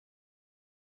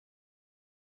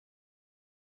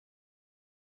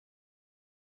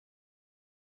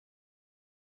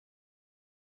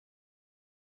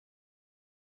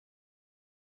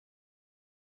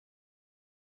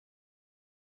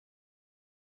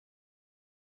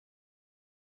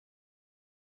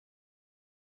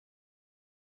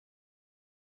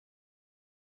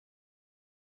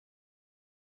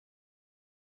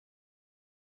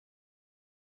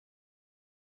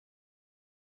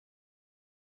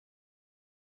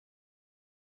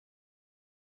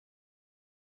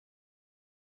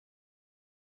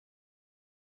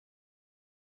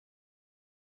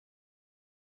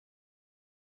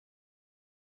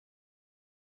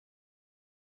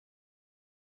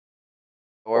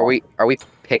Are we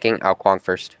picking Ao Kwang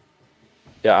first?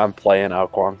 Yeah, I'm playing Ao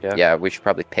Kwang, yeah. Yeah, we should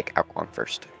probably pick Ao Kwang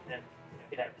first.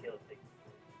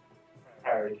 I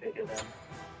already picked it then.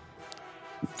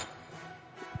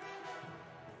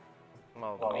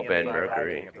 Well, me and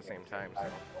Mercury at the same time. So.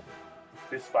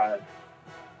 Who's 5?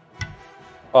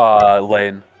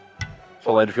 Lane.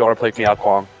 So Lane, if you want to pick me Ao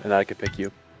Kwang, and then I can pick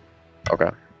you. Okay.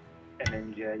 And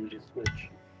then yeah, you just switch.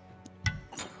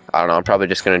 I don't know. I'm probably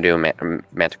just gonna do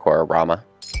Manticore or Rama,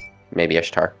 maybe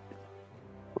Ishtar.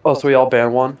 Oh, so we all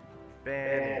ban one?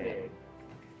 Ban.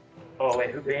 Oh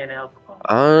wait, who banned alcohol?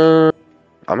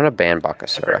 I'm gonna ban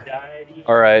Bakasura.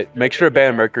 Alright, make sure to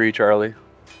ban Mercury, Charlie.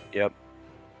 Yep.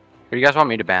 Who do you guys want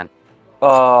me to ban?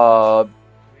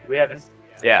 We haven't.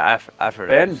 Yeah, I've heard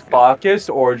ban Bacchus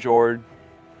or Jord?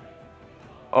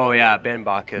 Oh yeah, ban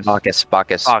Bacchus. Bacchus,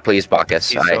 please Bacchus.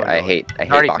 He's so I hate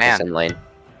already Bacchus banned. in lane.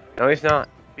 No, he's not.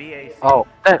 BAC. Oh,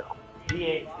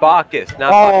 Bacchus,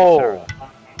 not Oh!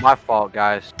 my fault,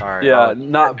 guys. Sorry. Yeah,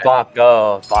 not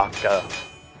Baka. Baka.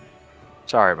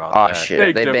 Sorry about Oh that.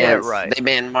 shit! They Take banned. right. They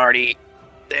banned Marty.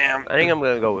 Damn. I think I'm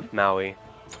gonna go with Maui.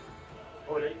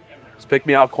 Just pick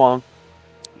me Ao Kwang.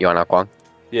 You want Ao Kwang?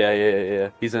 Yeah.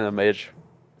 He's in a mage.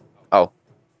 Oh.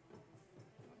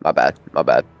 My bad.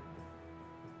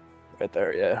 Right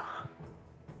there, yeah.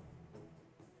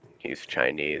 He's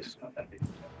Chinese.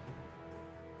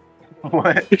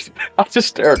 What? I just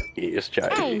stared. He's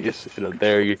Chinese. You know,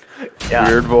 there you. Yeah.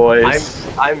 Weird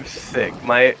voice. I'm sick.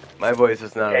 My voice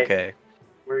is not okay.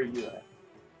 Where are you at?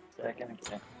 Second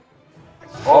again.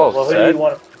 Oh, well, who do you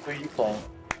want? Who are you playing?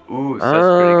 Ooh, so that's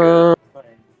pretty good.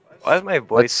 Playing. Why is my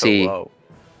voice Let's so see. low?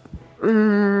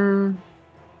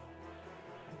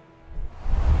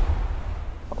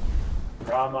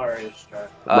 Rama or Ishtar?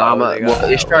 Rama. they got Well,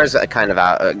 that Ishtar's kind of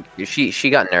out. She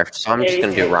got nerfed, so I'm just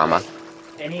gonna do Rama.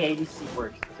 Any ADC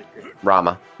works as a crit.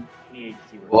 Rama. Any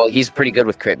ADC works. Well, he's pretty good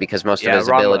with crit because most of his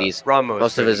abilities. Rama is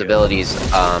Most of pretty his good.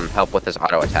 abilities help with his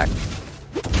auto attack.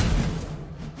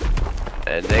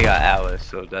 And they got Alice,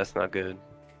 so that's not good.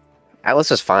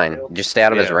 Atlas is fine. Just stay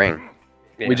out of his Yeah. ring.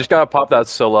 Yeah. We just gotta pop that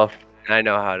Scylla. I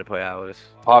know how to play Alice.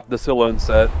 Pop the Scylla and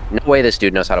set. No way this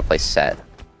dude knows how to play set.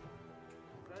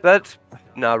 That's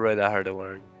not really that hard to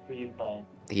learn. Who are you playing?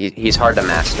 He's hard to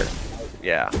master.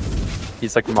 Yeah.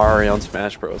 He's like Mario on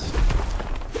Smash Bros.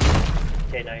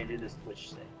 Okay, now you do this Twitch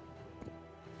thing.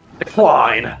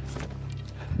 Decline.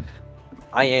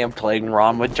 I am playing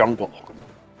Ron with Jungle.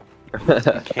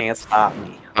 You can't stop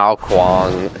me. Ao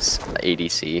Kwang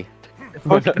ADC.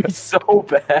 It's so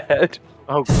bad.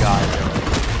 Oh god,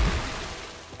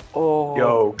 Oh.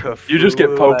 yo. You just get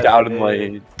poked out in Cthulhu.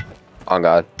 lane. Oh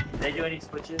god. Did they do any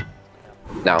switches?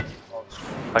 No.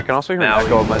 I can also hear an Now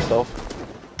echo we- of myself.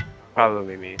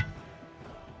 Probably me.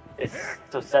 It's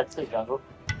so sets the jungle.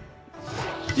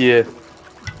 Yeah, Is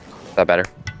that better?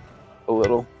 a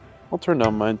little. I'll turn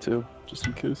down mine too, just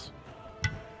in case.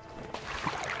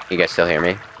 You guys still hear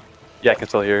me? Yeah, I can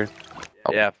still hear.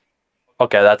 Oh. Yeah.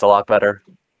 Okay, that's a lot better.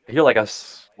 I hear like a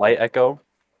slight echo.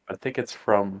 I think it's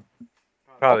from.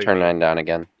 I'll Probably turn me. mine down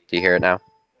again. Do you hear it now?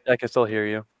 I can still hear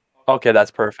you. Okay,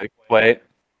 that's perfect. Wait,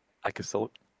 I can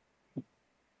still.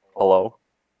 Hello.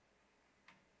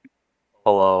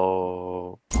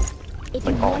 Hello. If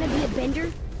you want to be a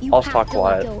bender, you I'll have talk to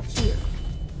quiet. let go of fear.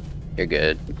 You're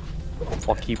good.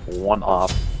 I'll keep one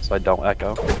off so I don't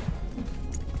echo.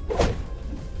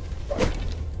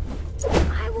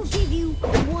 I will give you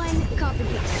one copper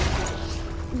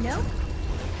piece. No?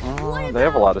 What They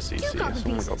have a lot of about CC, two so copper I'm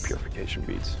gonna go pieces? purification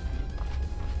beats.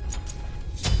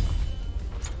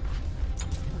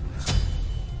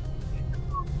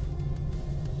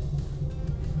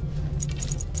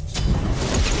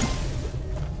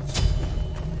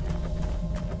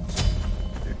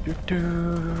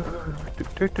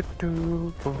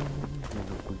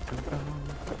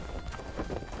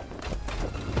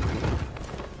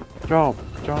 Jump,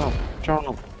 jump,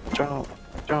 jump, jump,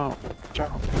 jump,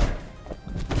 jump.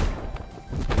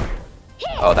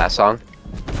 Oh, that song?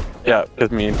 Yeah,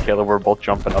 because me and Caleb were both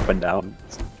jumping up and down.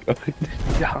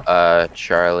 Yeah.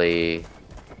 Charlie,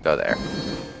 go there.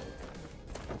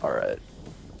 Alright.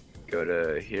 Go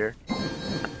to here.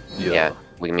 Yeah,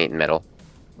 we can meet in middle.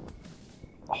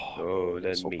 Oh,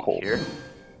 then so meet cold. here.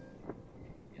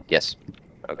 Yes.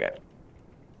 Okay.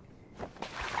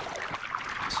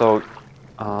 So,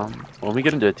 when we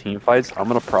get into team fights, I'm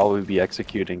gonna probably be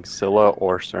executing Scylla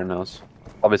or Cernos.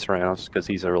 Probably Cernos, because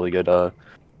he's a really good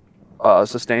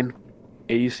sustain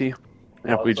ADC.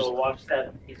 And if we Also, just watch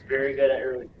that. He's very good at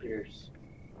early clears.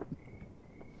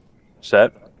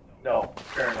 set. No,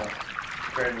 fair enough.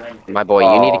 Fair enough. My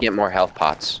boy, you need to Oh. get more health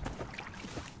pots.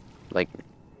 Like,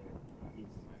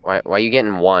 Why are you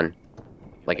getting one?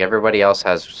 Like everybody else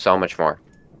has so much more.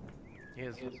 He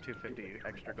has 250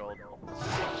 extra gold.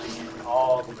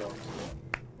 All the gold.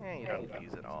 Eh, you don't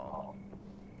use it all.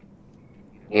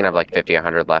 You can have like 50 or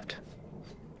 100 left.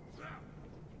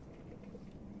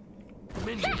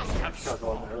 So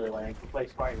gold really like to play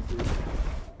Spartan too.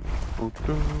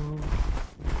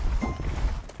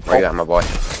 Where you at, my boy?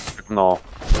 No.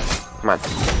 Come on.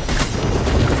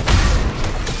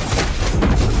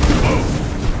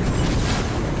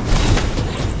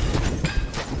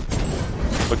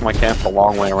 Took my camp a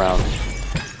long way around.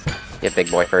 Get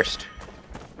big boy first.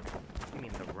 You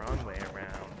mean the wrong way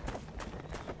around.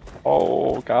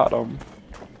 Oh, got him.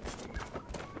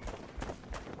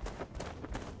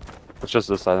 It's just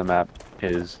this side of the map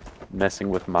is messing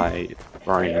with my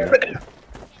brain.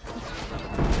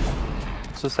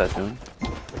 What's this at doing?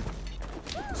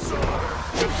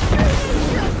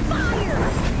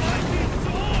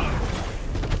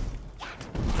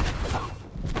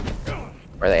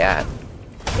 Where they at?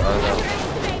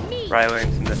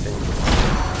 Ryland's missing.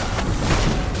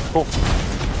 Cool.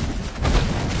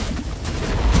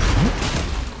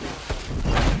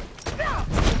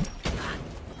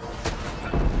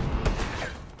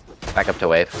 Back up to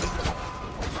wave.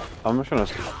 I'm just gonna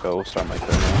go start my turn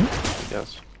now, I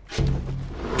guess.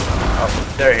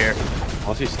 Oh, they're here.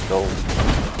 Unless he's still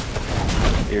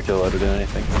here to load or do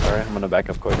anything. Alright, I'm gonna back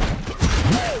up quick.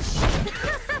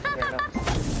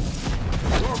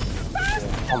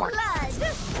 Oh my.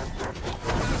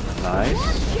 Nice.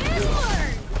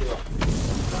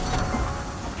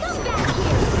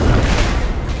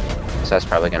 So that's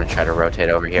probably gonna try to rotate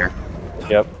over here.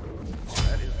 Yep.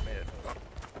 That is mid.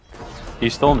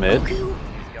 He's still mid? Goku,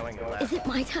 He's going left. is it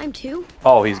my time too?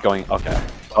 Oh, he's going. Okay.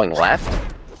 Going left?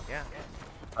 Yeah.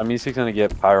 I mean, he's gonna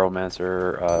get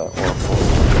Pyromancer, Oracle.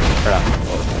 Or not,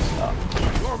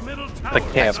 the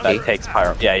camp that takes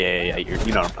Pyro. Yeah. You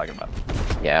know what I'm talking about.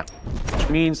 Yeah. Which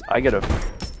means I get a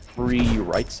free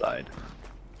right side.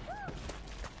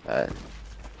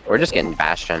 We're just getting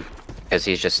Bastion. Because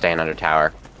he's just staying under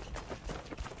tower.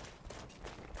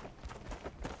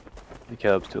 The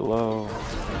Caleb's too low.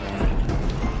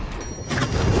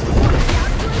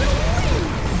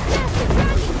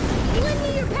 Lend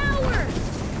me your power.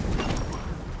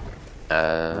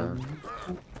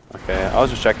 Okay, I was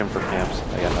just checking for camps.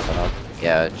 I got nothing up.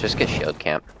 Yeah, just get shield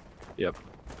camp. Yep.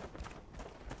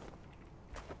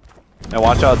 Now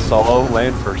watch out solo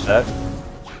lane for set.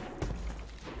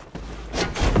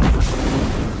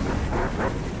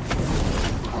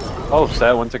 Oh,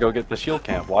 set went to go get the shield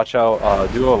camp. Watch out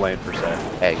duo lane for set.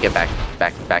 Hey, get back,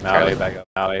 Now Charlie. A back up.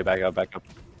 Now A back up, back up.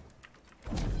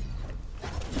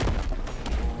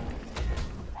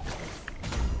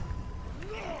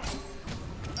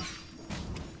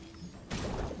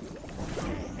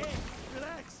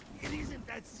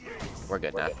 We're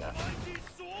good now.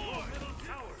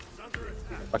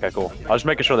 Okay, cool. I was just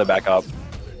making sure they back up.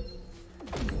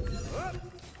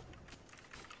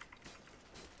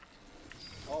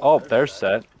 Oh, there's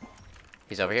set.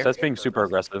 He's over here? Set's being super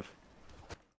aggressive.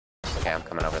 Okay, I'm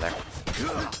coming over there.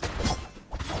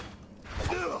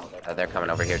 They're coming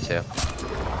over here too.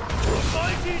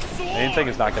 Anything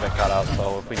is not gonna cut out,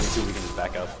 so if we need to, we can just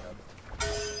back up.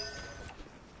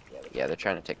 Yeah, they're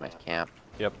trying to take my camp.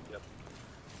 Yep.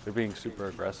 They're being super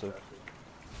aggressive.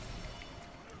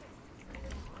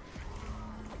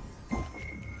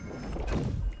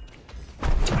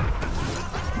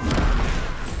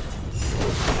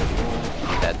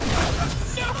 Dead.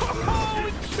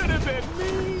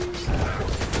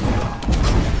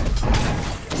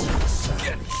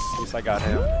 At least I got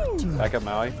him. Back up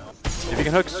Maui. If you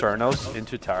can hook Cernos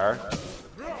into tower.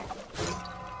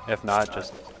 If not,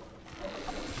 just...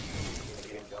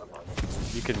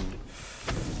 You can...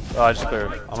 just clear...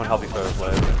 I'm gonna help you clear this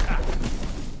wave.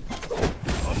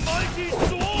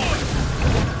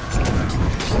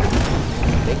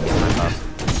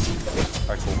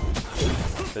 Alright, cool.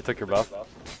 They took your buff.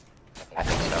 I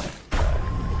think so.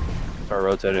 Start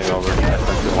rotating over.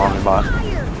 That's too long in bot.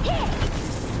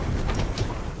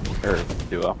 Or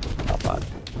duo. Not bot.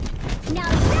 Now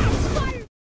that's fun.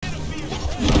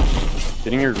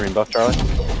 Getting your green buff, Charlie?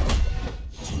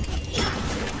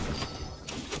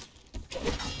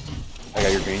 I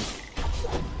got your green.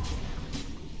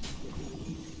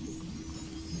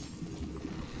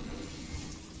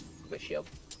 With shield.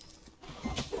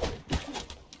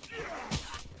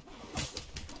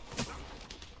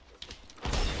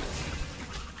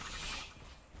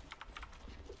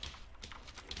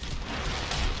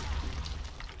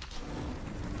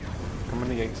 Coming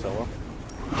to get solo.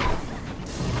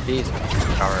 He's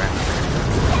tower in.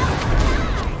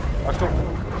 Oh, cool.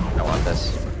 I want this.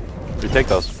 You take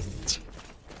those.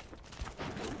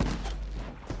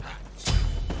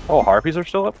 Oh, harpies are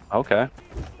still up? Okay.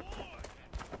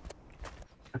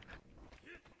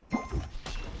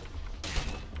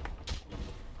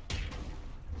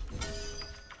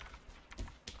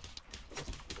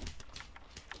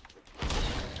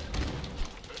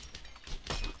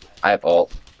 I have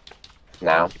ult.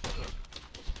 Now.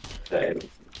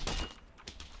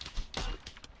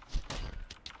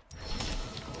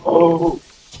 Oh.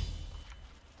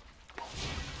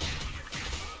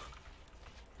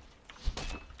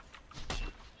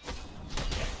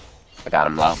 I got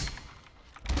him low.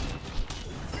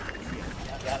 I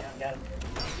got him.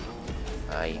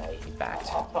 He backed.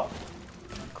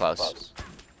 Close.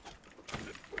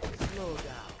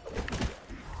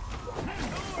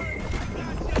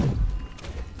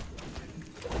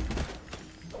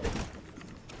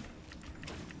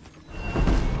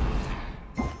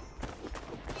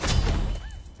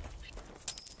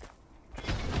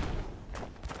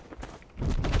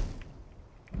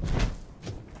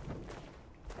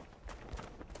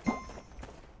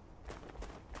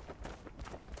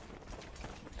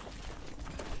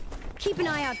 Keep an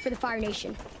eye out for the Fire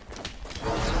Nation.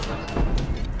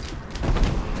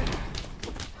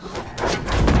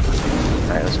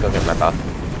 Alright, let's go get my buff.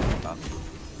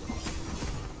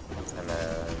 And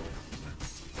then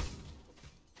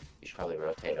you should probably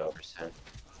rotate over soon.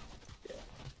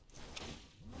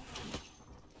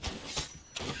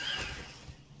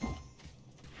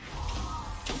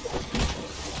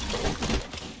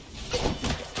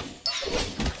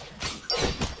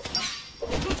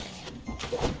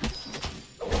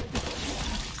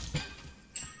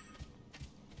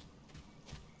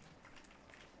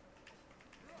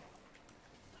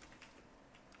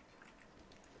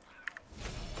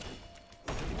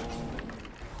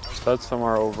 That's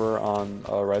somewhere over on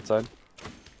right side.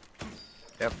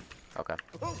 Yep. Okay.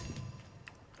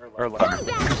 Or Come left.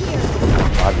 back here!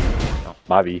 No,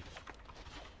 Mavi.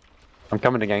 I'm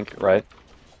coming to gank, right?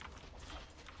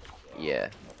 Yeah.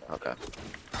 Okay.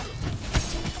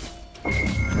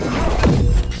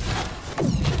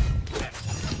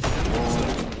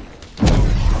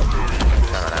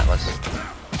 Not on Atlas.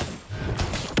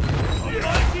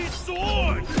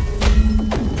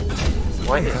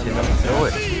 What is it doing?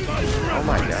 Oh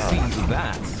my god.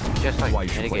 That. Just like Why you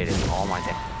should mitigated all my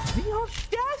damage. The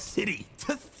audacity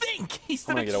to think he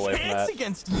stood gonna a get away from chance that.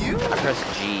 against you. I pressed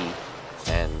G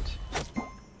and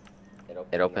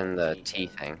it opened the T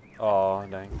thing. Oh,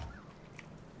 dang.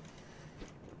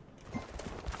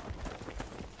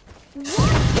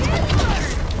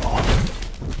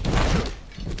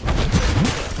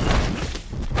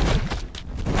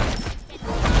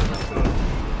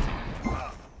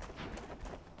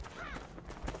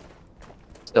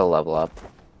 Still level up.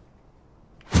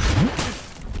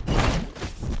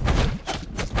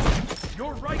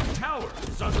 Your right tower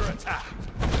is under attack.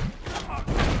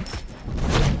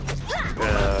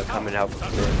 Coming out.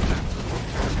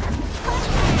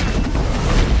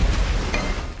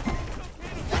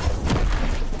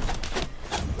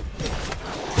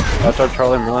 Watch out,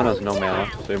 Charlie Merlin has no mana,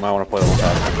 so you might want to play a little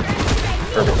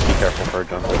faster. Or be careful for a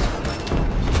jungle.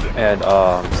 And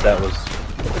Set was.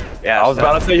 Yeah, I was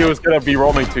about to say he was gonna be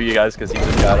roaming to you guys because he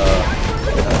just got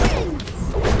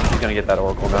he's gonna get that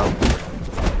Oracle now.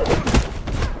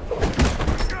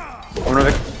 I'm gonna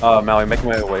make Maui make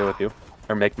my way with you,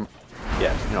 or make. Yeah,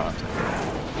 you know what I'm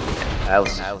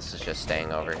saying. Atlas is just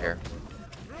staying over here.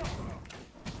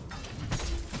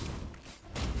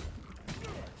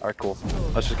 Alright, cool.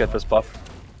 Let's just get this buff.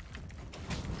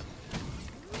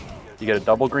 You get a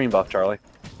double green buff, Charlie.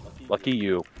 Lucky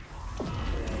you.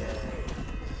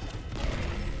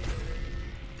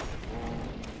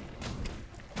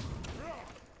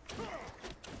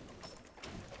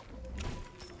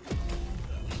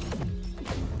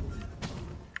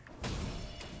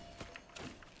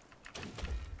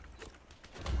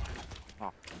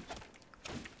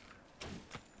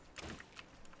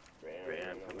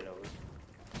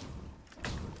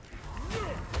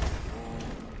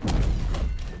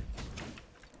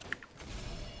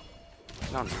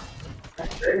 No, no.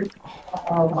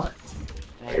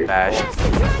 Bash.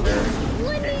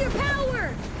 Lend me your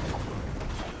power!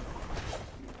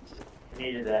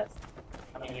 Needed that.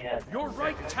 I mean, he has. Your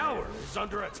right tower is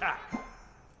under attack.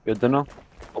 Good to know.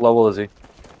 What level is he?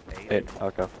 8.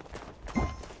 Okay. I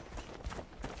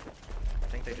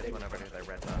think they just went over to their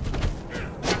red buff.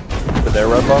 To their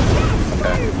red buff?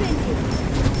 Okay.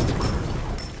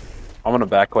 I'm gonna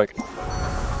back quick.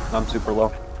 I'm super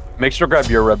low. Make sure to grab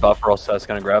your red buff or else Seth's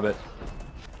gonna grab it.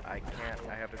 I can't.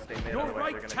 I have to stay mid. it. Your Otherwise,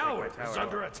 right they're gonna tower take my is tower.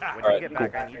 under attack. When Alright, you get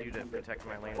back, I need you to protect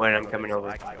my lane. When I'm coming so over.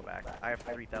 I can go back. I have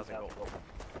 3,000 gold.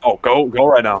 Oh, go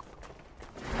right now.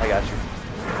 I got you.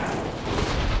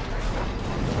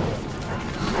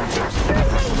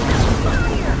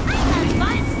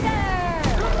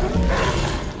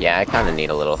 Yeah, I kind of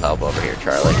need a little help over here,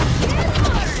 Charlie.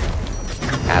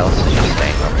 Alice is just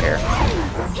staying over here.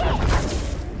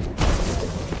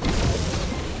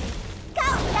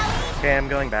 Okay, I'm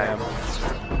going back.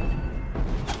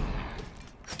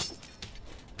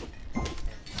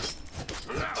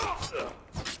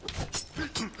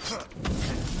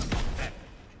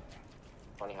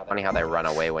 Funny how they run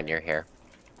away when you're here.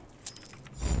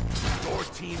 Your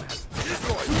team has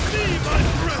destroyed me, my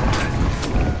friend!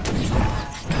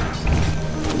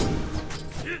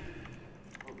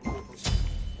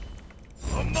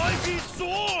 A mighty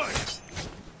sword!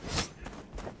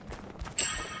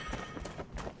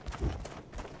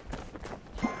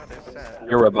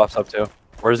 Your red buff's up too.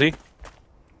 Where is he?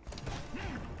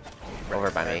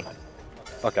 Over by me.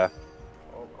 Okay.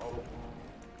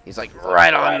 He's like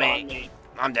right on me.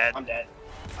 I'm dead.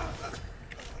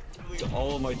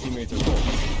 All of my teammates are full.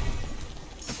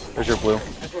 Here's your blue.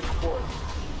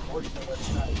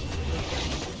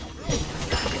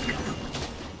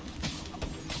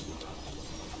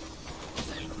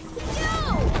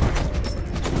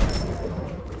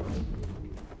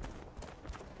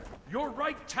 Your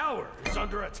right tower is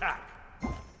under attack.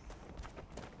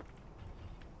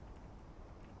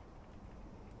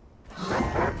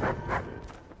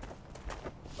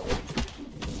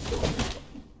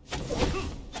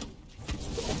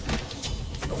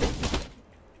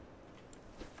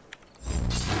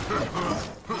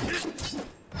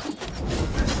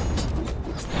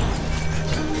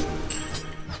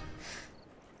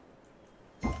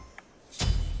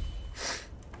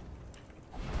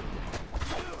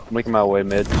 I'm making my way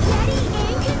mid.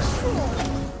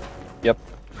 Yep.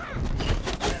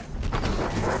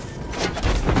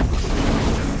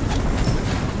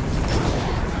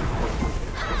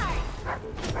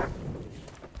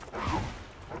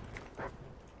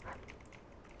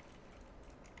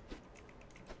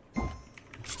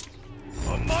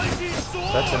 A mighty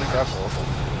sword! That's incredible.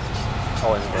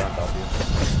 Oh, and damn, help you.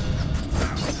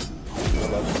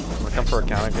 When I come for a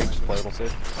counter game, just play a little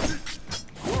safe.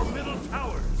 Your middle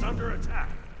tower is under attack.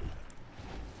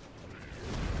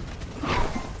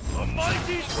 A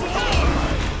mighty sword!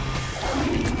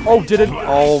 Oh, did it?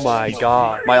 Oh my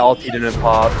god. My ulti didn't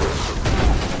pop.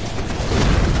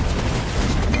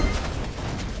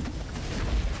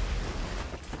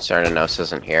 Cernanos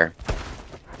isn't here.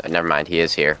 Never mind, he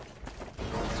is here.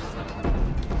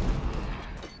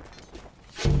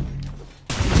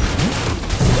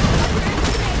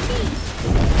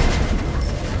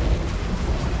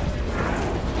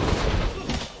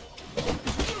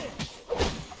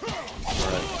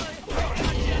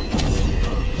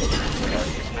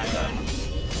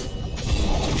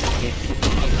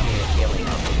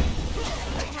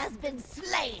 Has been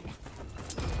slain.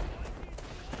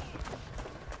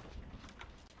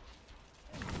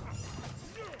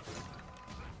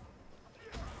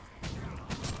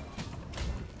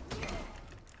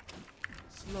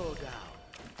 Slow down.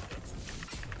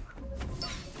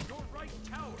 Your right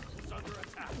tower is under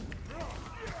attack.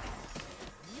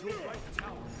 Your right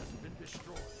tower has been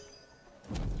destroyed.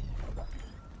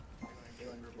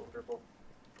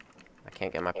 I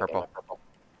can't get my purple.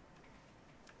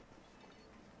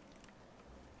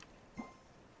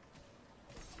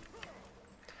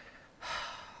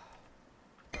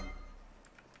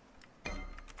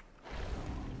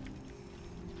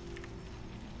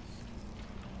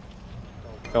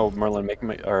 Oh, Merlin, make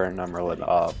me, or not Merlin,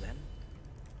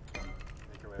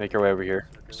 make your way over here.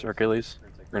 Hercules,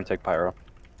 we're gonna take Pyro.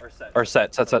 Or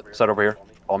set over here.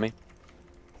 Follow me.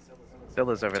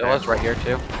 Silla's over Silla's there. right here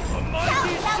too. A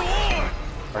mighty sword!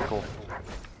 Alright, cool.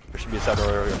 There should be a set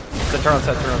over here. Turn on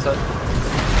set.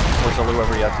 Where's the Lou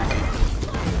over FCC?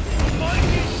 A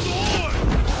mighty sword!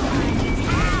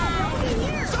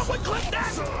 Someone click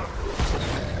that!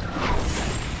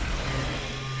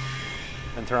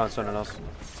 And turn on Sonanos.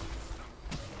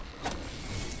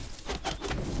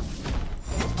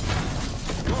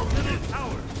 Your middle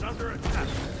tower is under attack.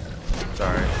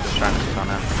 Sorry, just trying to stun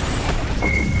him.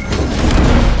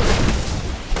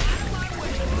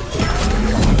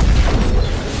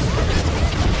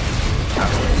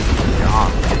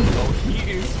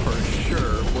 He is for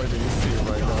sure what you see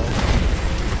right now.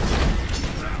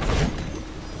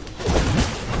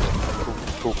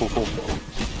 Cool.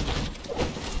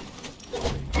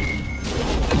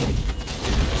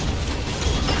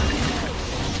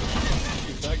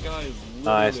 That guy is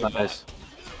Nice. literally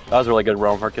That was a really good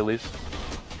roam, Hercules.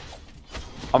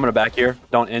 I'm gonna back here.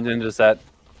 Don't end into the set.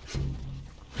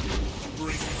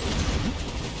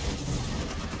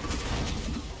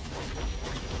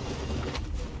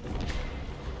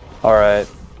 Alright.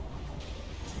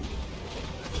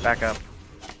 Back up.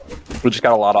 We just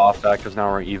got a lot of off that because now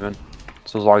we're even.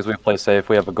 So as long as we play safe,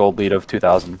 we have a gold lead of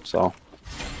 2,000, so.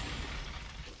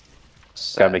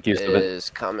 Gotta make use of it. Is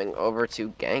coming over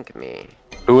to gank me.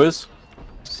 Who is?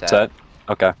 Set.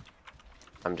 Okay.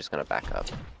 I'm just gonna back up.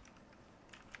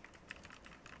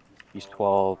 He's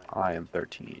 12, I am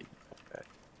 13. Okay.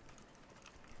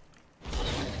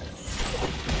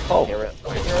 Oh. You're really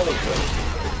good.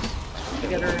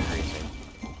 Together increasing.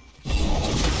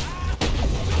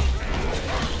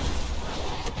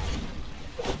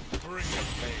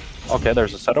 Okay,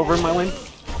 there's a set over in my lane.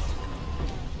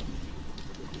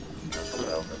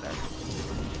 Over there.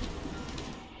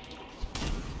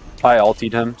 I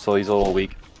ultied him, so he's a little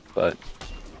weak, but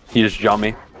he just jumped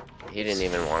me. He didn't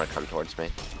even want to come towards me.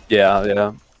 Yeah,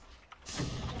 yeah.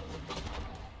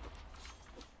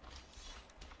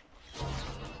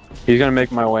 He's gonna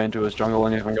make my way into his jungle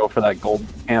and even go for that gold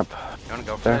camp. You wanna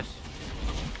go for There. this?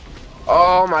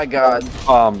 Oh my god.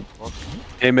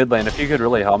 Hey, mid lane, if you could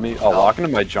really help me, walk into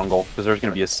my jungle, because there's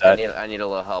gonna be a set. I need a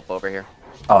little help over here.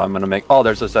 I'm gonna make. Oh,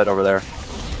 there's a set over there.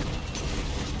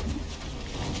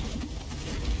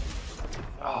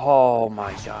 Oh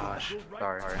my gosh.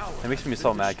 Sorry. That makes me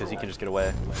so mad because he can just get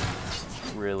away.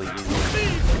 Really easy.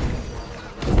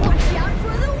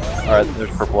 Alright,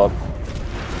 there's purple up.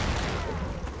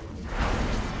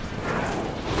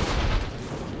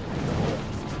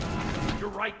 Your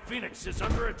right Phoenix is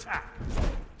under attack.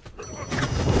 Look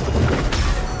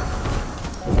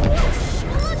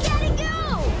at it go!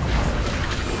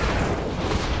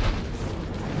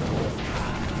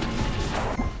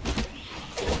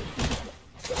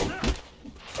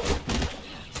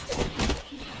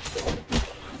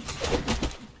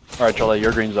 Alright, Charlie,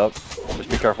 your green's up. Just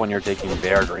be careful when you're taking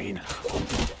their green.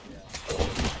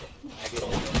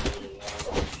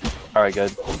 Alright,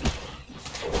 good.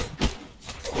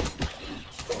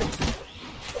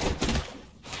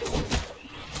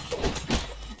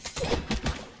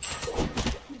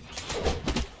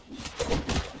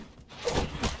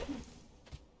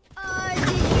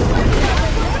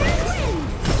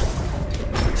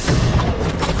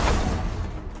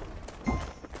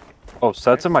 Oh,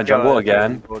 Set's in my jungle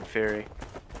again. Gold Fairy.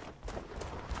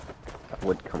 I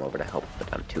would come over to help,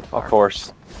 but I'm too far. Of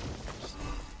course.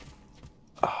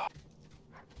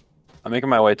 I'm making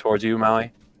my way towards you,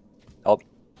 Mally. Help.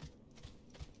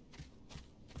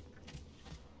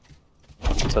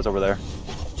 Set's over there.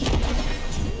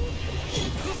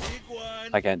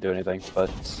 I can't do anything, but...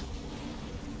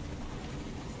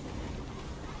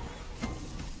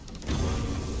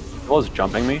 Was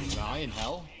jumping me. Die in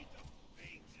hell?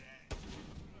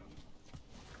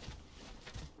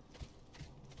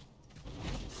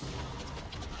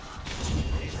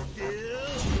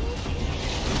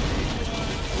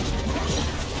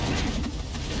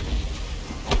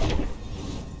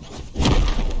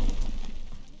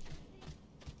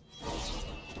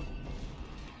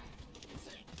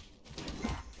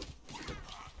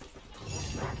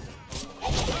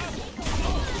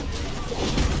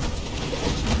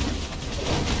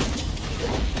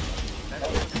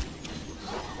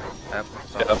 Yep.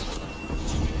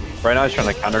 Right now he's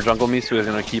trying to counter jungle me, so he's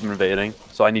gonna keep invading.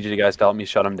 So I need you guys to help me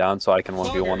shut him down so I can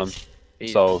 1v1 him.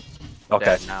 He's So, okay.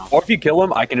 dead now. Or if you kill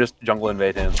him, I can just jungle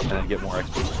invade him and then get more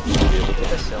XP. Get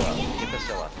the Scylla. Get the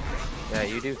Scylla. Yeah,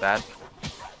 you do that.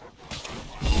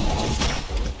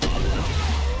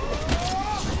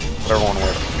 Whatever one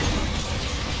works.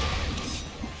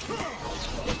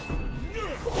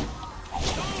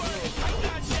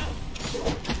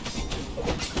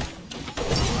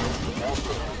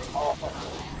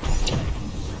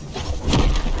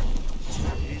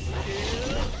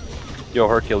 Yo,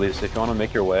 Hercules, if you want to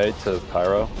make your way to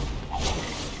Pyro.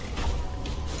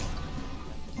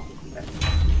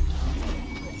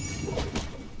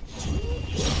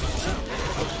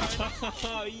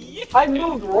 I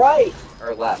moved right.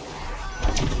 Or left.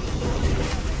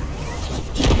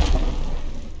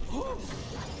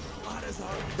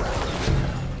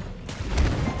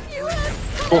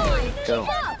 Cool. Go.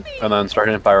 And then start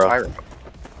hitting Pyro.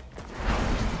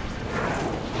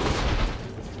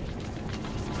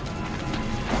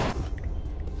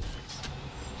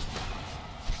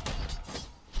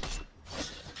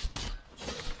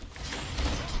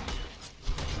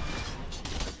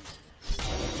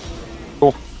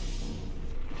 Cool.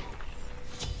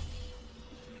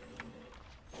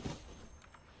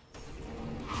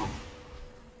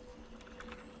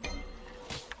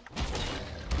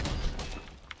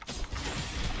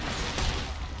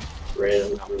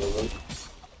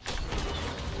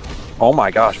 Oh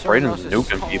my gosh, Brayden's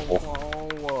nuking people.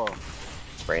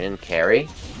 Brayden carry.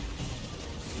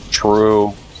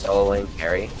 True. Solo lane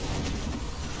carry.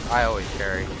 I always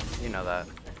carry. You know that.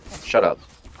 Shut up.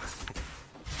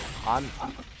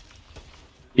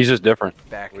 He's just different.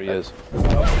 Back. What he is.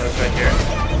 That's right here.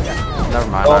 Never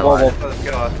mind. Oh, I lied. Let's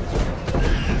go.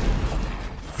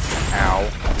 Ow.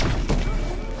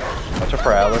 Watch out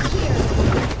for Alice.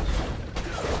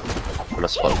 I'm gonna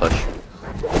slow push.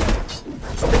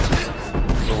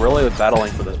 We're really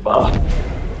battling for this bomb.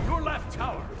 Your left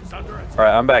tower is under attack.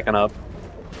 Alright, I'm backing up.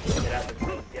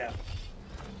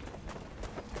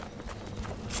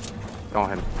 Go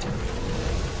ahead.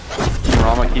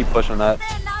 Rama, keep pushing that.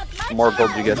 The more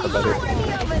builds you get, the better.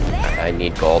 I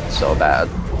need gold so bad.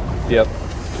 Yep.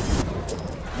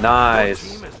 Your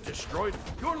Nice. team has destroyed.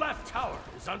 Your left tower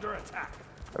is under attack.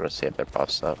 I'm gonna see if they're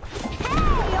buffs up.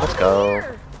 Let's go.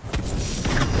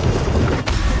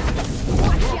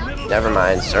 Never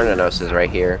mind, Cernanos is right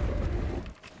here.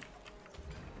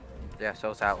 Yeah,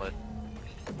 so it's outlet.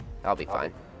 I'll be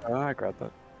fine. Oh, I grabbed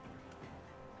that.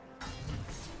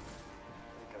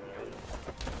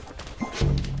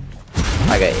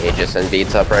 I got Aegis and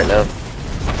Beats up right now.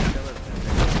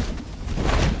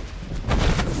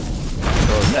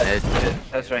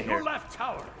 That's right Your here. left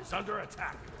tower is under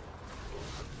attack.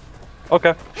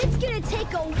 Okay. It's gonna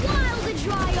take a while to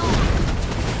dry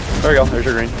off. There you go. There's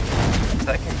your green.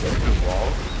 That can go through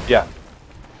walls. Yeah.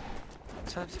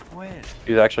 Since when?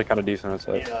 He's actually kind of decent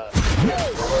at it.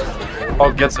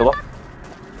 Oh, get Scylla.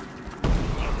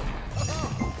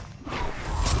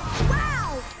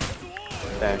 Wow.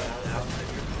 Dang.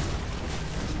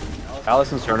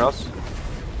 Alice and Cernos.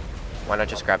 Why not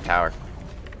just grab tower?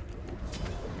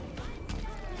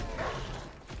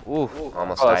 Ooh,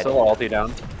 almost Oh, died. Scylla ulti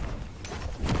down.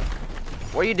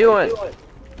 What are you doing?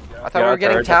 I thought we were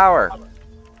getting tower. tower.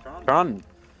 Turn on.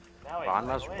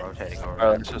 Vanma's rotating over.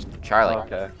 Alright, let's just. Charlie.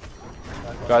 Okay.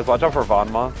 Guys, watch out for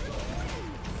Vanma.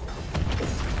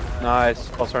 Nice.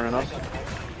 Plus Cernos.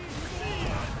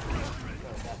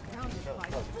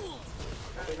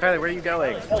 Charlie, where are you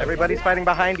going? Everybody's fighting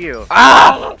behind you.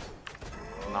 Ah!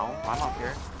 No, I'm up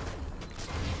here.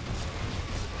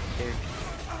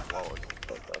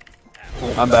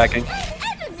 I'm backing.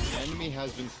 Enemy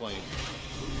has been slain.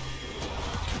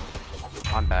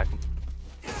 I'm back.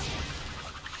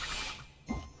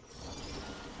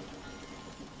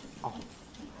 Oh.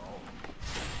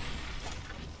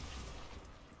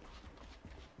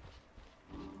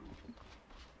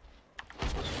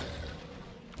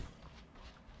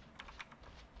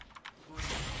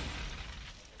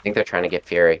 I think they're trying to get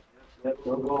Fury.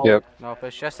 Yep. No,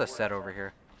 it's just a set over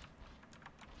here.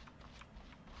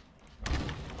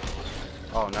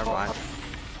 Oh, never mind.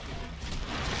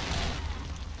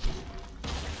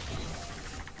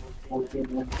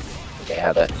 They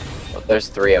have it. Well, there's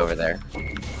 3 over there.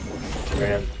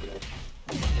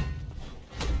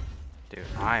 Dude,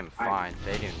 I'm fine.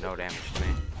 They do no damage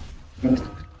to me.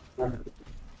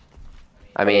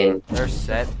 I mean, They're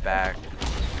set back.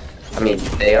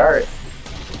 they are.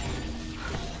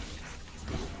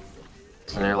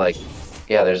 And they're like,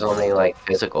 yeah, there's only like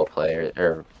physical players,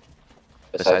 or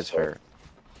besides for.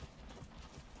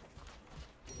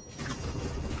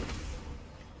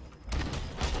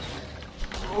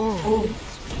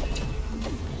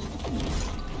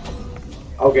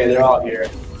 Okay, they're all here.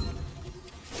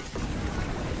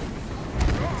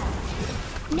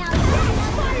 Now that's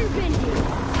firebending.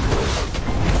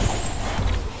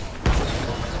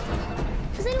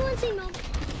 Has anyone seen Mo?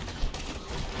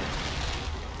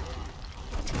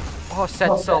 Oh,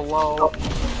 set so low.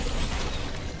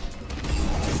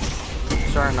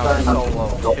 Sorry, no, so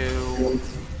low too.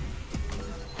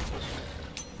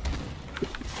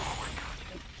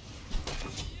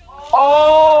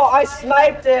 Oh, I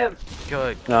sniped him.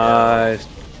 Good. Nice.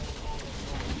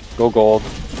 Go gold.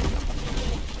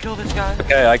 Kill this guy.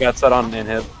 Okay, I got set on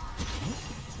inhib.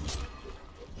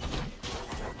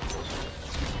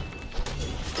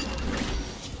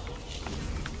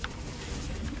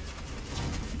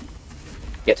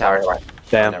 Get tower.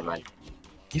 Damn. Never mind.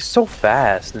 He's so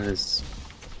fast in his.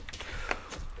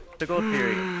 The gold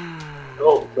fury.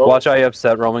 Watch out, you have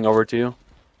set roaming over to you.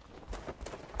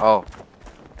 Oh,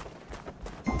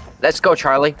 Let's go,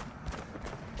 Charlie.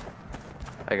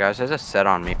 hey guys, there's a set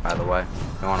on me, by the way.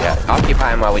 You wanna... Yeah,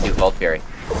 occupy him while we do Gold Fury.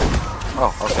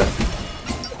 Oh,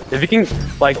 okay. If you can,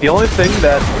 like, the only thing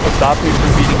that will stop me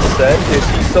from beating set is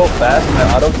he's so fast and my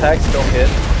auto attacks don't hit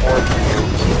or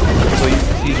so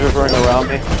he's reverting around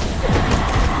me.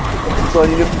 So I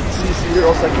need to CC or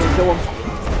else I can't kill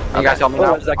him. You guys help me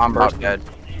now? Otherwise, that I'm can burst about dead.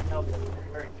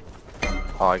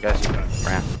 Oh, I guess he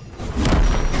ran.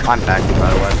 I'm back,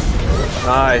 by the way.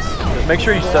 Nice. Just make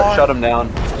sure you shut him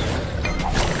down.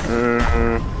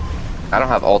 I don't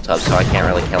have ult up, so I can't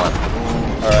really kill him.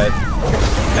 Alright.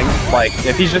 Like,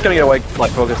 if he's just gonna get away,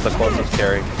 like, focus the closest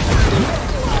carry.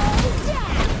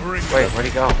 Wait, where'd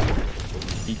he go?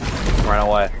 He ran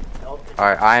away.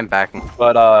 Alright, I am backing.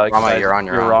 But, Rama, guys, you're on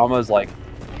your own. Rama's, like,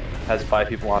 has 5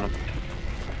 people on him.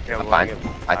 I'm fine.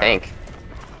 I think.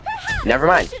 Never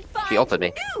mind. He ulted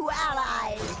me. New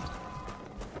allies.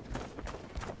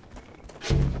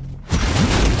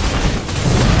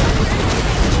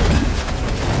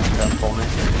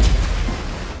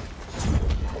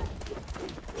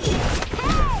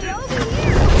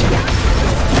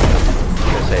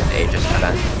 Aegis for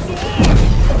that.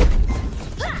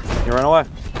 You ran away.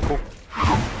 Cool.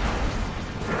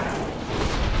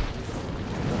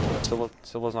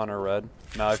 Scylla's on her red.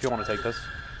 Now, if you want to take this.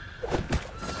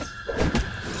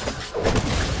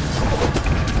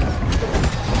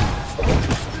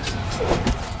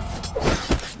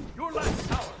 Your left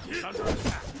tower is under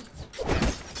attack.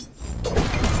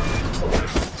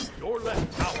 Your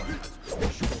left tower has been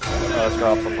destroyed. Let's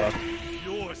go off the left.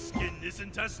 Your skin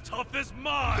isn't as tough as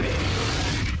mine.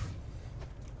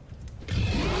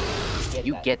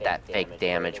 You get that fake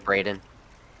damage, Brayden.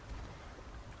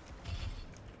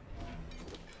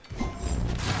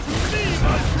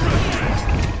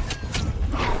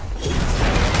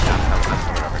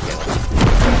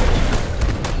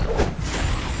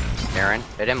 Aaron,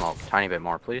 hit him a tiny bit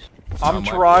more, please. I'm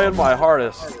trying my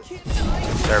hardest.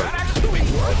 There we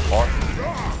go.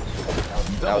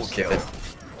 That was stupid.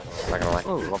 Not gonna lie.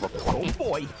 Ooh, level 20. Oh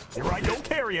boy, here I go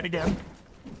carrying again.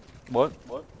 What?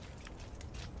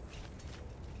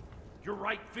 Your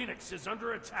right Phoenix is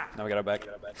under attack. Now we got it back.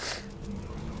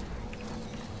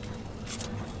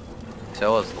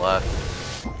 Silla's left.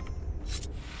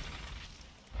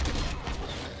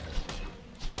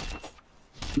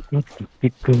 Okay,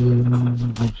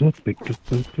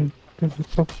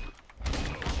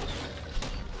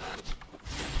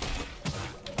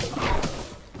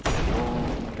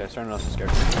 starting us is scared.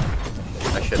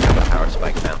 I should have a power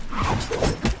spike now.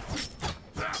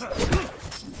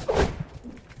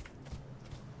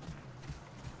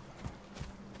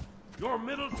 Your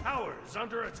middle tower is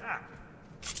under attack.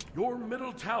 Your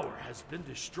middle tower has been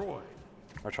destroyed.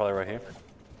 Or Charlie right here.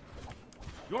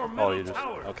 Your middle you just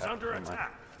tower okay. is under Never mind.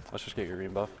 attack. Let's just get your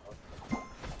green buff.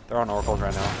 They're on oracles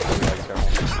right now. So we gotta be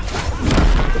careful.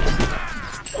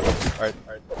 Alright.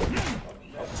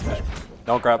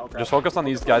 Don't grab. Just focus on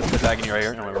these guys attacking you right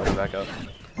here, and we're running back up.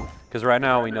 Because right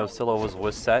now we know Scylla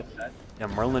was set, and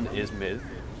Merlin is mid.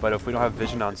 But if we don't have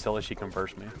vision on Scylla, she can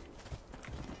burst me.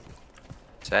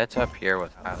 Set's up here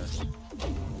with Alice.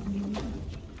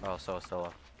 Oh, so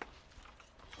Scylla.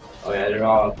 Oh yeah, they're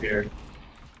all up here.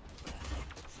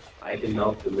 I can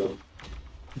melt them.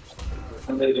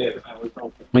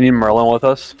 We need Merlin with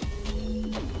us.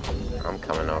 I'm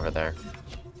coming over there.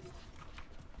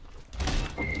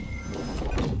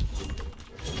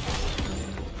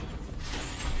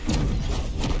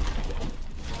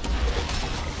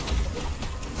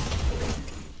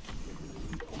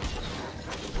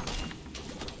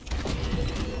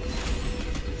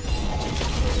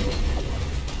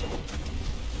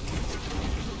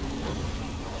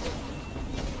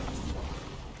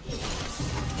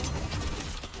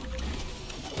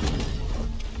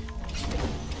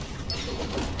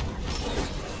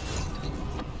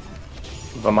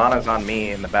 Vamana's on me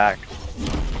in the back.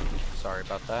 Sorry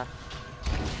about that.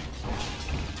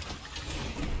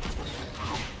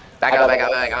 Back up, back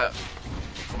up, back up.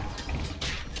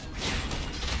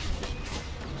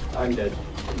 I'm dead.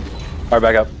 Alright,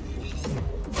 back up.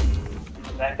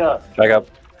 Back up. Back up.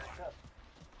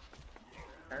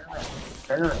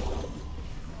 Turn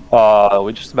around.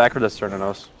 We just back for this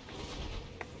Cernanos.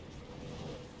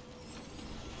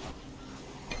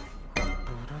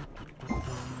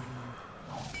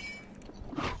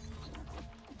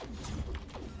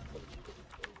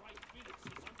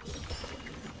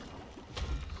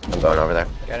 I'm going over there.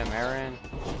 Get him, Aaron.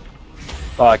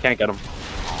 I can't get him.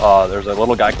 There's a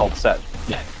little guy called Set.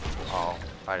 Oh,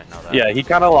 I didn't know that. Yeah, he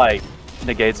kind of like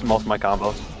negates most of my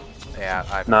combos. Yeah,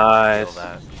 I Nice. feel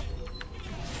that.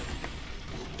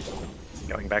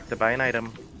 Going back to buy an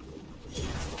item.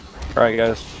 Alright,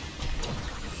 guys.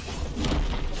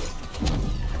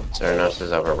 Cernos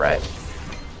is over right.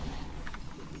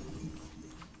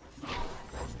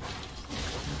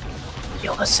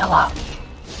 Kill the Scylla.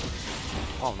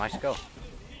 Oh, nice go.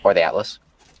 Or the Atlas.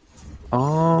 You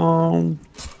want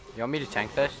me to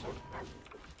tank this?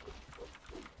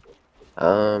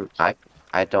 I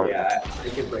I don't. Yeah, I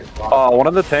can break One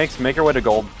of the tanks, make your way to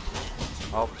gold.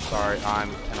 Oh, sorry, I'm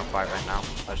in a fight right now.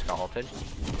 I just got ulted.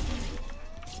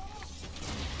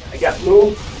 I got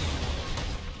moved.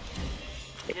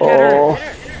 Oh.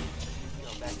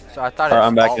 So I thought Alright,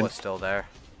 I'm his back ult in. was still there.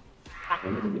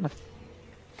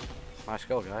 Nice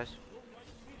go, guys.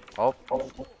 Oh.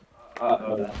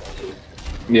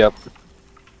 Yep.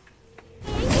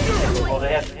 Well,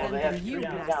 they have you,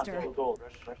 master.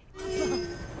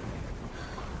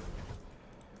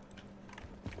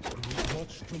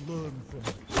 Much to learn from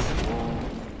it.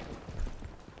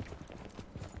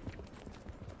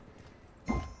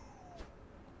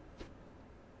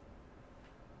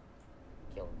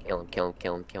 Kill him, kill him,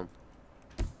 kill him, kill him.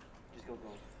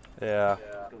 Yeah.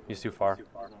 He's too far.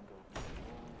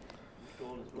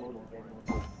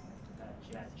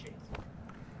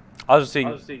 I was just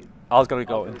seeing. I was gonna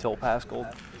go until past gold.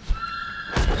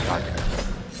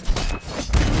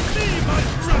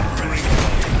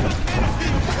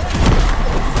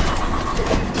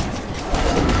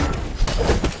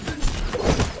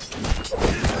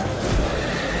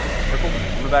 Circle,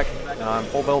 coming back, and I'm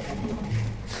full build.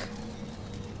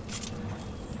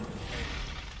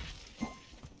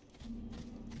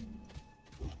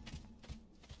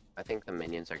 I think the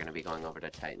minions are gonna be going over to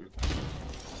Titan.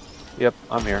 Yep,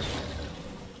 I'm here.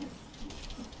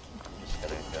 I'm just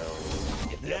gonna go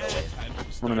get the other way.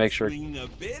 I'm gonna make sure. A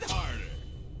bit harder.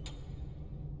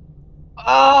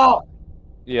 Oh!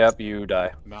 Yep, you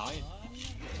die.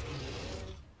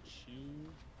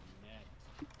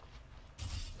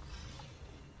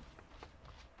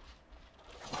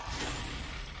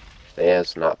 It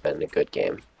has not been a good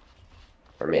game.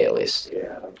 For me, at least.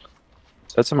 Yeah.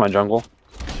 That's in my jungle.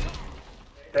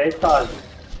 Based on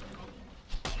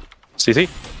CC?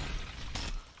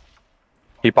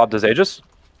 He popped his Aegis?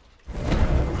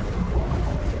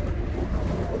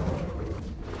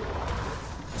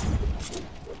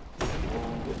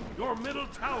 Your middle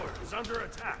tower is under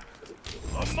attack.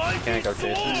 A mighty Can't go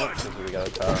chasing it sword! because we got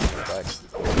a tower on the back.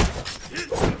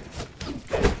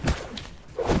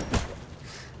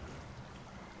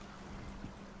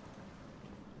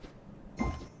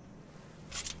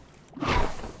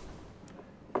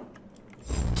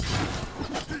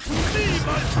 See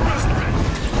my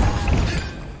brethren!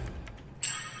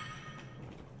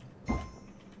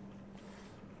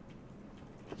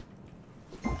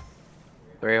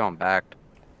 Three on backed.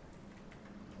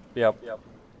 Yep.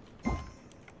 I'd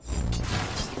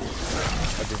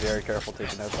be very careful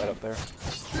taking that side up there.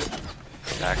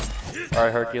 Back.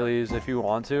 Alright, Hercules, if you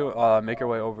want to, make your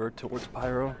way over towards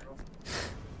Pyro.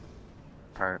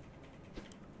 Alright.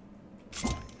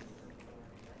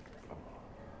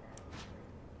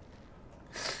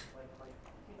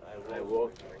 I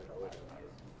will.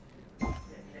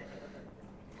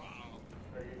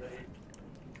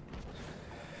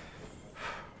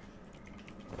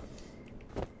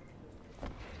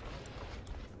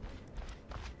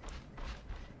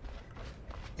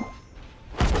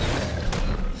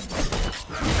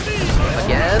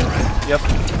 Again? Yep.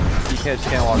 You just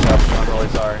can't walk up. I'm really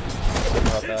sorry. Sorry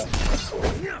about that.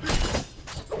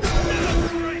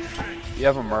 You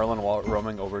have a Merlin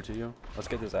roaming over to you. Let's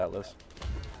get this Atlas.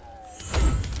 A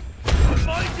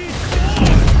mighty sword!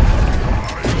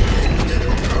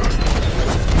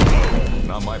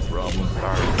 Not my problem.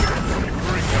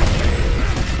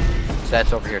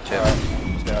 Set's over here too.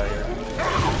 Let's get out of here.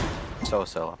 So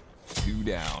Scylla. 2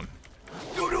 down.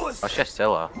 Oh, it's just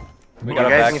Scylla. We You got a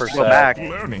guys back need for to go set. back.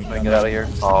 Learning. Get out of here.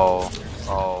 Oh.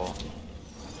 Oh.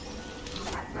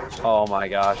 Oh my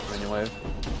gosh, minion wave.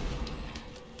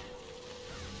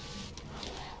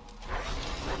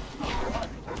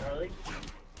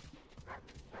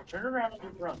 Turn around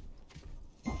and run.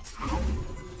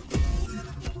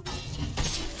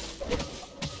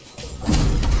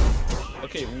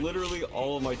 Okay, literally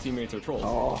all of my teammates are trolls.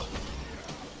 Oh.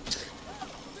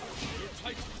 Your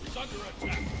Titan is under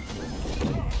attack.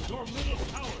 Your middle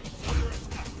tower is under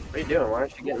attack. What are you doing? Why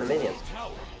aren't you getting the minions? Your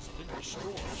tower has been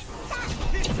destroyed.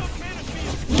 It's a canopy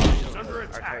is under Our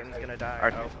attack. Titan's gonna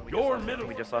die. Your middle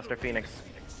We just lost our Phoenix.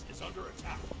 is under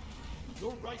attack.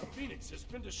 Your right Phoenix has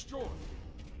been destroyed.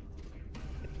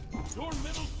 Your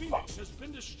middle Phoenix has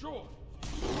been destroyed.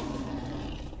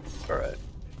 Alright.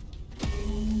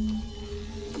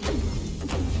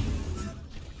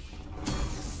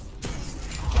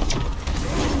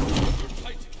 Your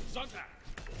Titan is under attack.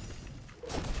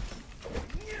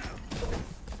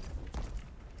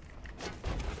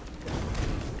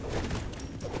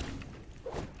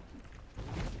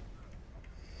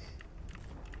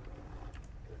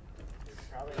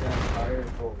 Probably got fire and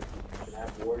forward. You can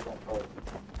have wars on both.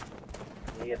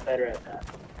 You get better at that.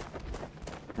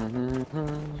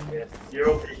 It's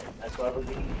zero vision. That's why we're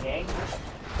getting ganked.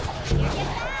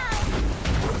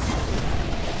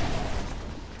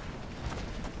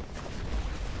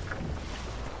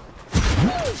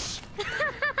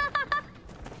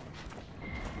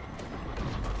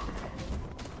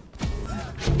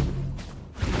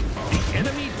 The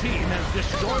enemy team has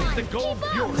destroyed the gold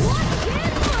fury.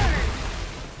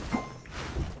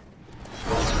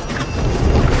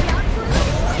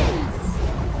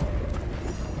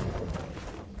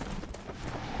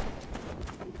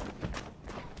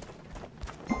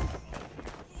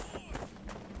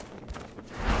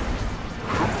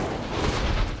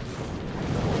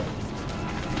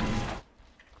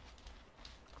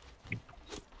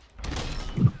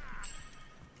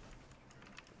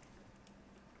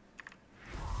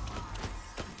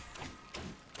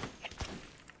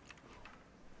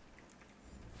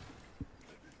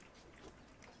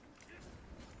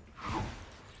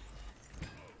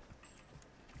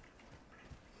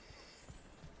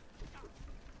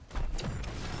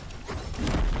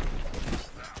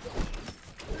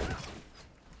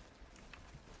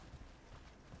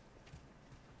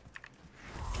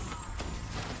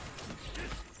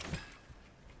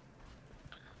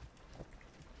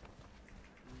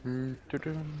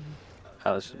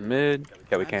 Oh, this is mid.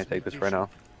 Yeah, we can't take this right now.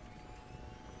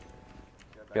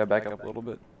 Gotta back up a little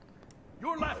bit.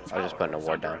 Your left I was just putting a tower is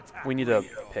ward under down. attack. We need to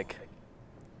pick.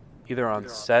 Either on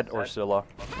Set or Scylla.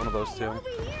 One of those two.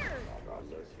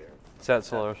 Set,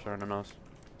 Scylla, or Cernanos.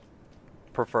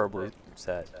 Preferably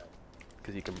Set.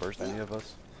 Because he can burst any of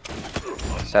us.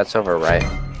 That's over right.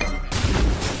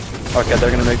 Okay,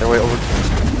 they're gonna make their way over.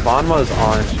 Vanma is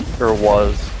on, or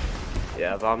was.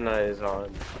 Yeah, Vamna is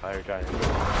on Fire Giant.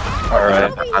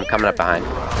 Alright. I'm coming up behind.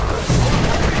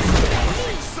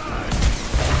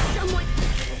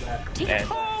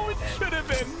 Oh, it should have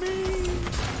been me.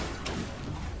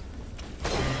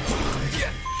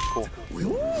 Cool.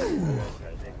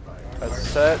 That's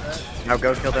Set. Now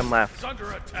go kill them left. Is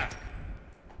under attack.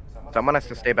 Someone has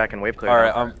to stay back and wave clear.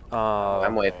 Alright, I'm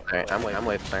wave clearing. I'm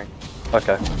wave clearing.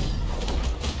 Okay.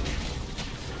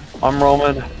 I'm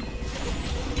Roman.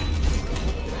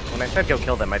 When I said go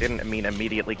kill them, I didn't mean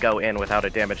immediately go in without a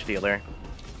damage dealer.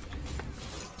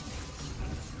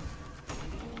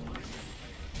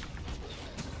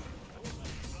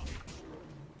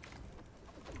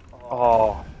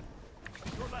 Oh.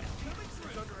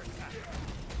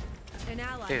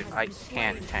 Dude, I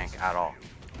can't tank at all.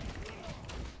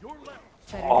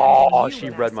 Oh,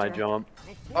 she read my jump.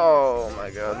 Oh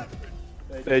my god.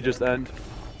 They just end.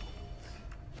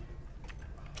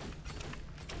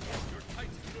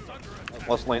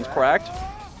 West lane's cracked.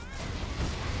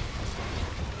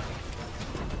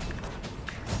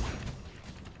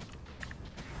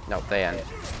 No, they end.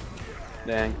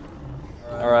 Dang.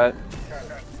 Alright.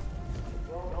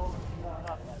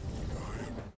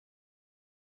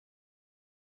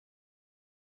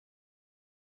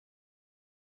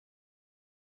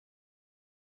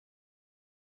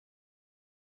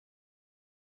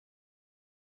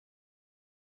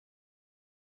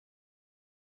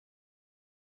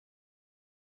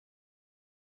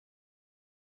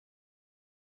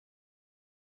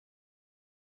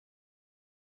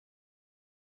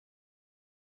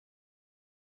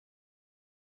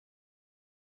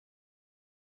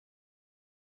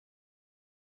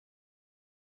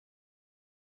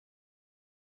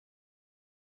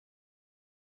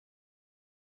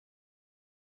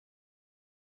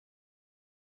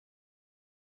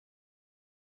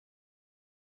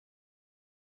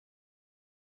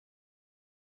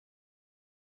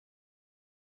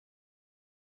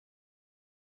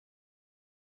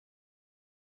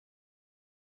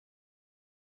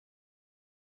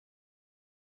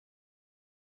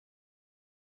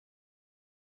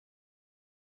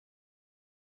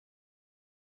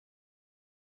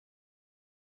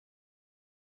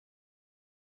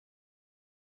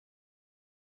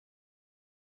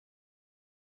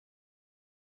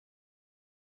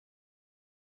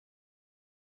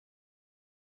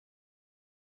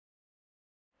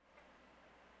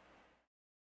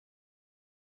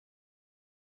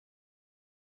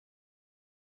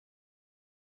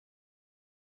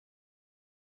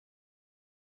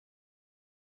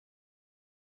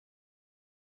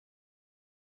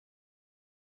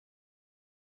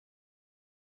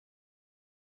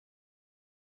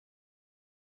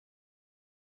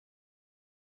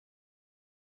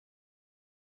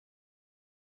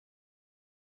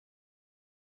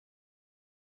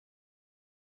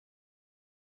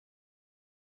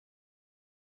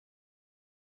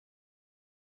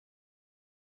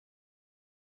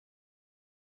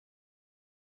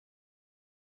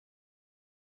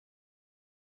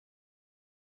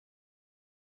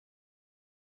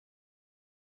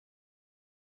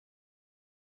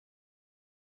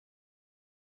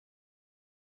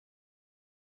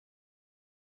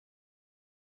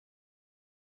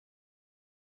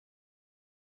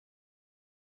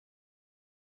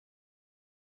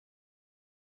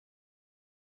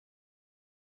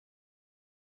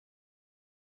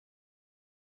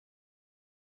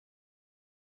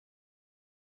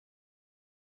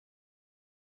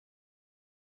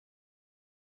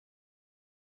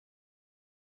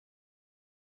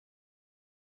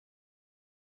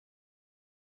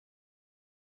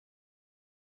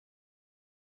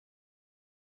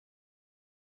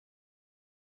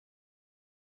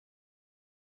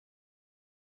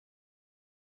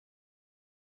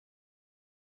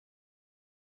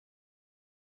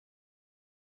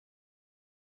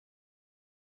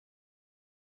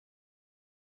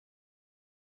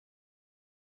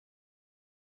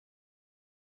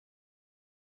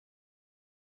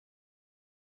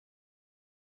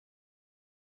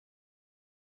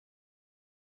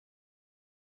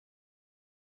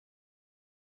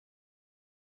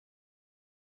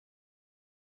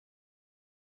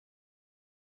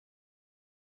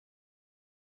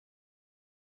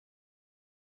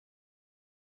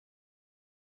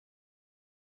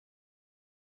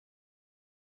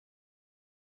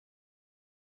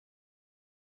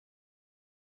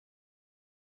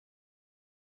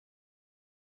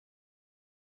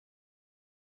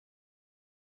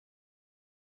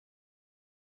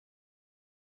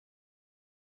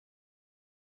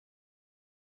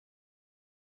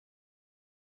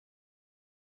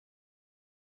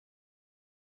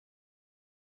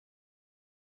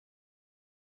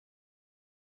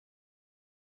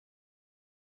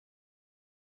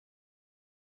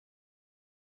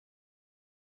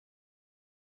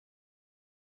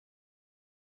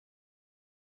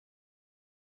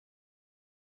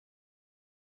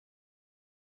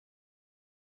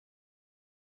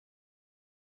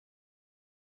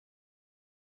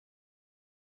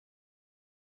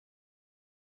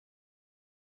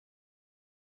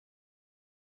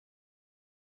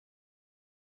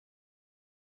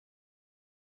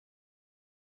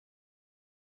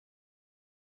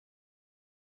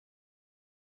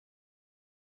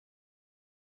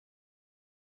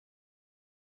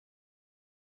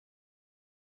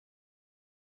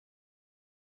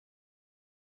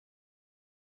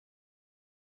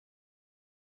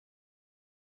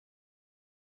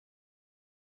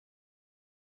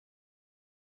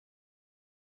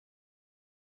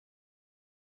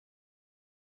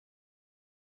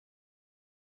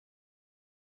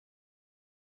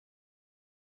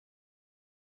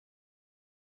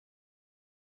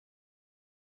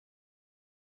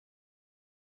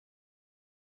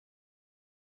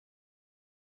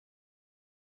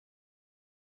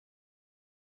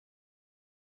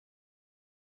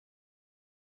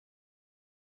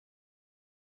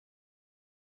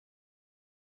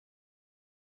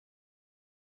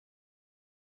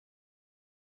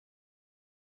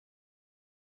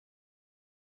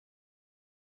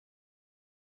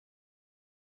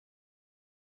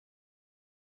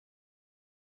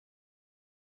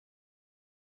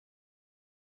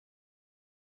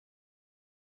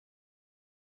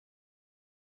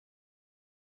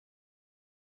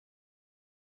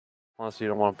 Unless you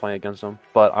don't want to play against him.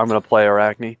 But I'm going to play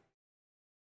Arachne.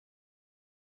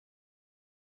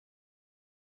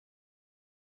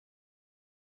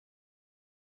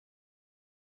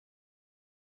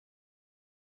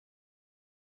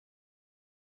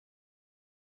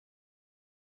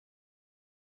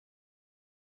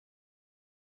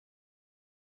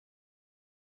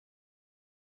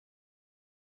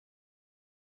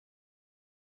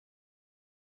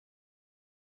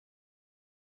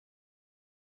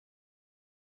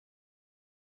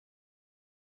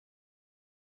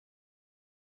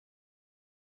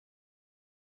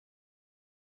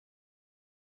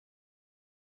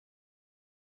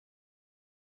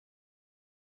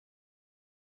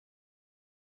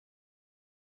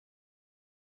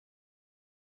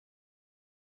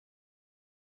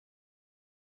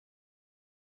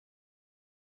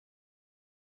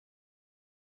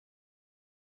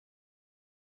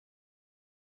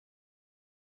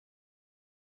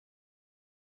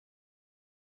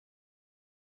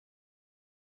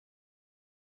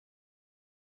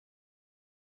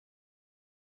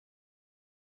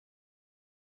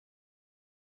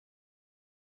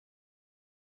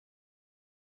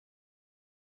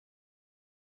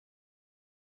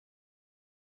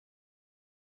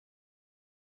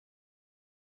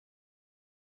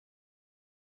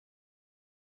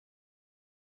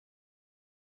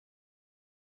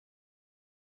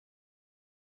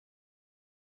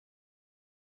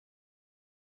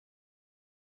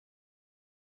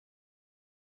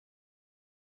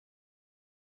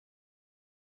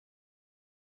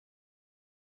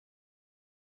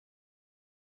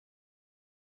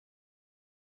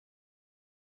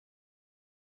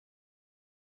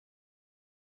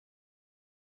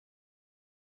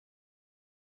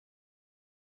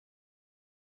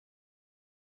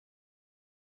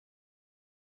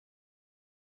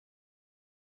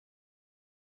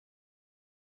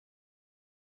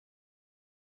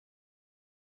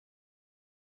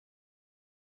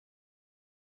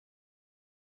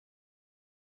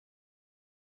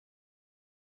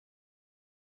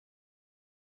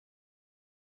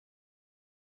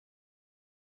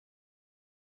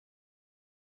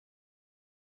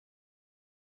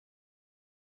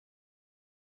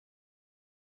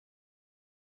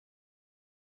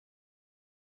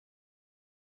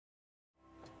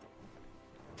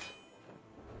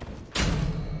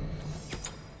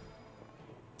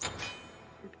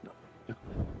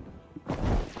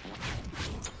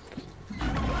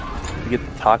 You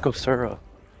get the Taco Sura.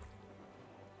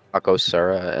 Taco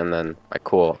Sura, and then a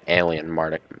cool alien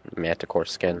Manticore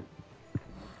skin.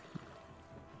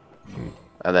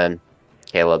 And then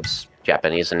Caleb's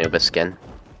Japanese Anubis skin.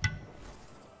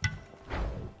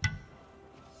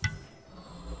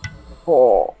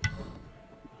 Oh.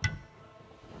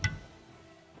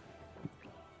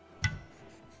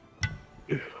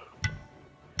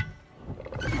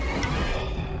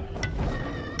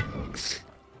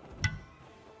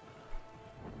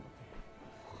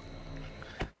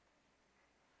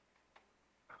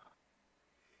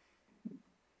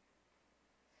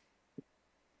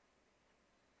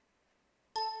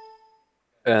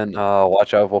 And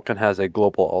watch out, Vulcan has a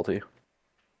global ulti.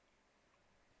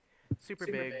 Super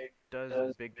big,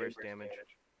 does big burst damage,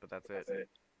 but that's it.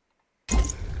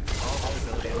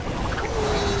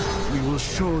 We will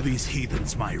show these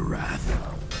heathens my wrath.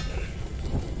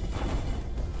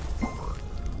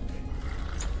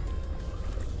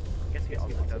 I guess he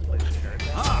also does play the shirt.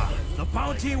 Ah, the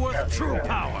bounty worth true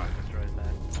power. Destroys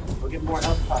that. We'll get more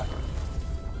health pot.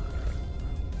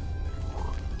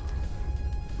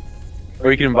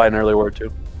 Or you can buy an early word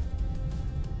too.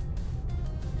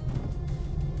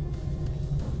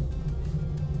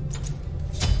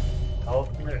 Health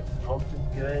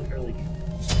is good. Early.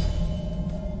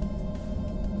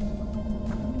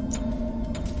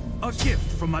 A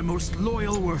gift from my most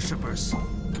loyal worshippers.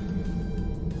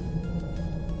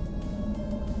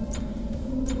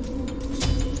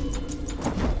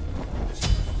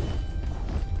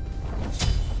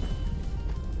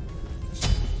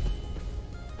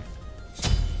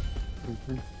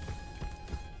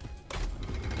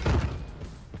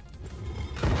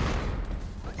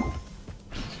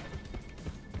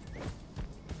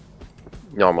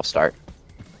 Normal start.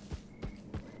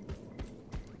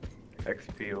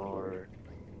 XP or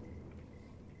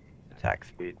attack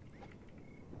speed.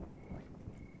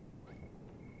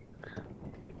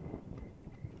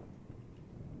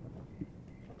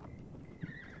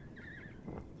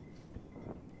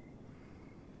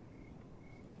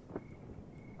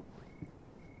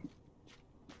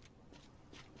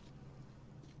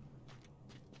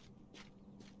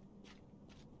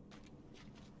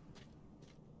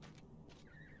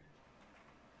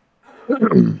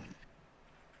 A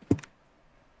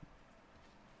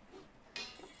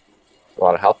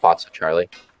lot of health pots, Charlie.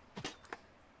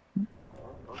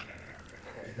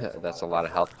 That's a lot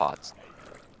of health pots.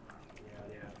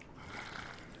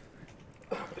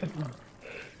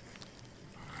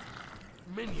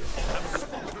 Minions have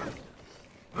spawned.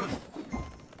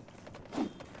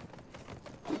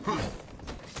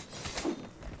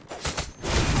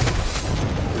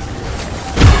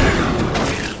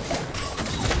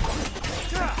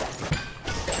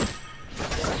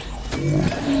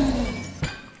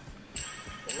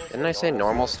 Didn't I say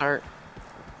normal start?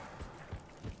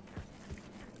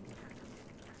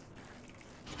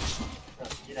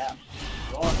 Get out.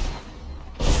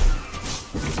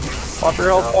 Watch your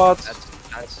health pots.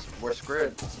 We're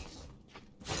screwed.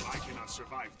 I cannot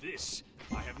survive this.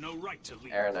 I have no right to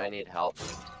leave. Aaron, I need help.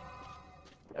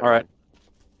 All right.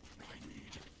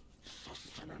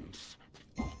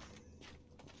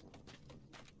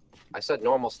 I said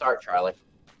normal start, Charlie.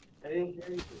 I didn't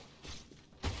hear you.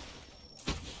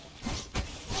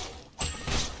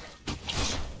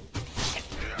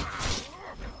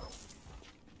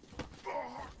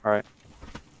 All right.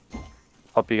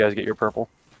 Help you guys get your purple.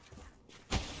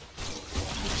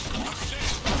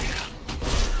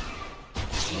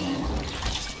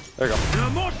 There you go. There are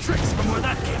more tricks from where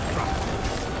that came from.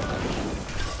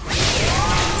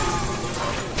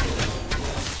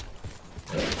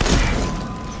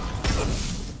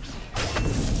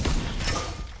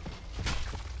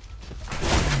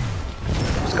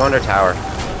 Just go under tower.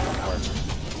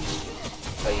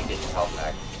 So you get your health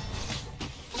back.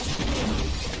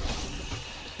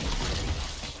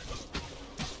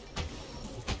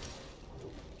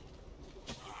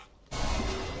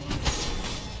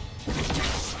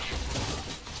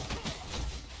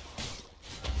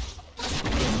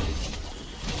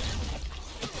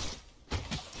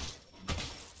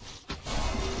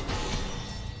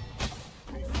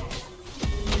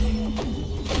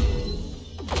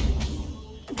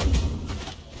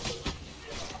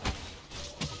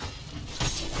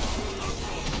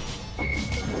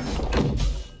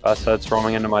 Sets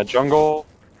roaming into my jungle.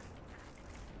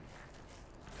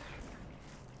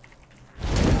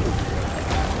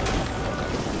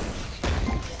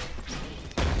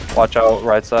 Watch out,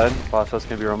 right side. Boss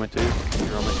gonna be roaming too.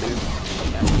 Roaming too.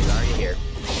 Yeah, he's already here. You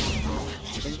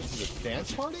think this is a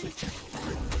dance party?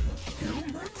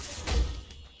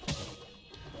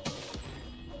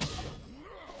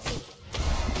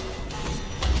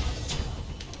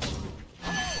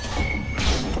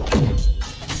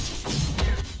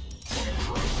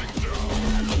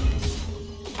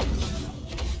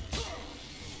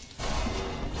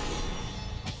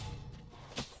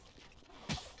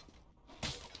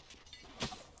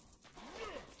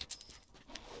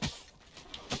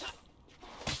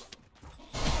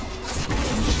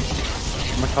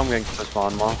 I'm getting to the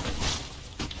spawn wall.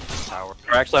 Tower.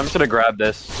 Or actually, I'm just gonna grab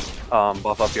this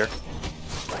buff up here.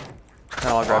 And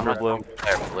I'll grab your blue.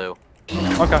 There, blue.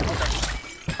 Okay.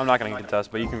 I'm not gonna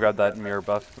contest, but you can grab that mirror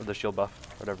buff or the shield buff,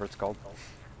 whatever it's called.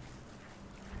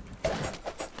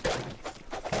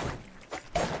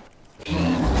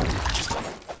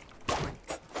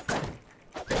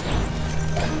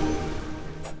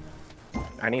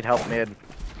 I need help mid.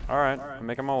 Alright, I'm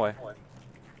making my way.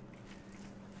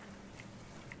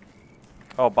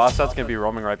 Oh, boss set's gonna be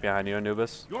roaming right behind you,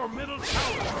 Anubis. Your middle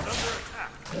tower is under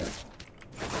attack.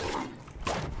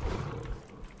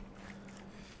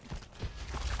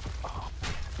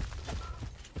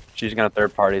 She's gonna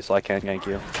third party, so I can't gank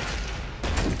you.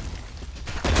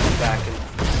 Back in.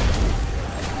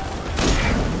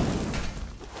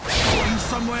 Going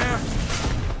somewhere.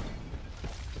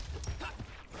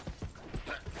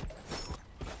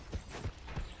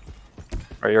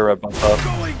 Alright, you're red buff up.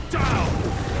 Going down.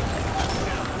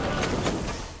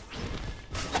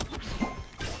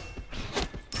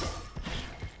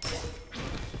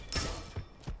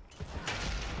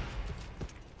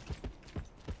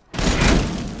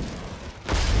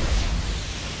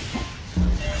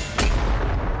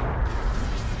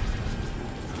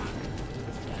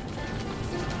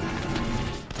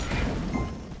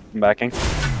 I'm backing.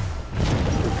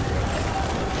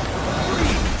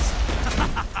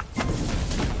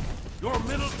 Your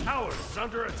middle tower is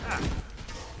under attack.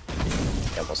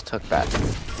 He almost took that.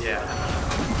 Yeah.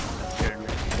 That scared me.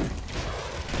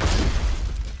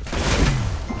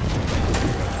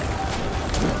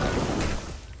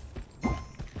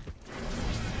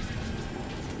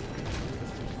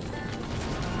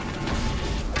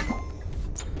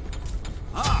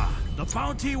 Ah, the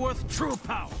bounty worth true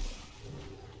power.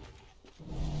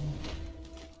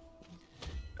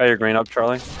 Got your green up,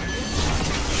 Charlie.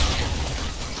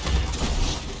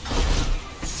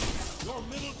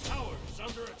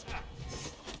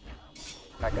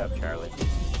 Back up, Charlie.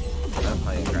 I'm not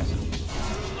playing aggressive.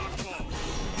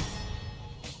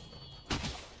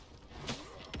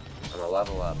 I'm gonna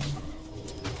level up.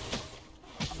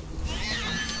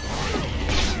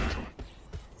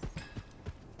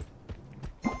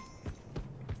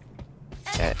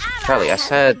 Yeah, Charlie, I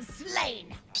said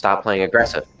stop playing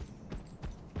aggressive.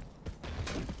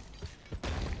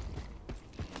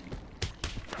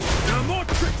 No more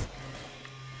tricks.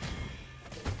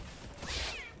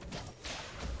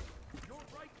 Your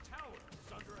right tower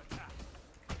is under attack.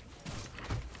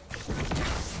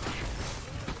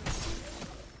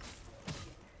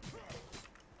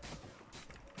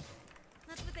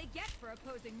 That's what they get for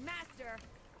opposing master.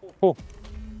 Cool.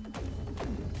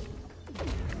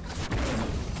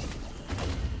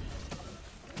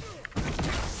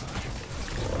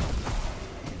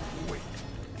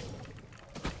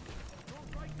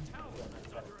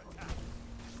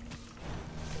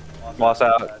 Lost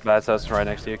out. That's us right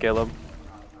next to you, Caleb.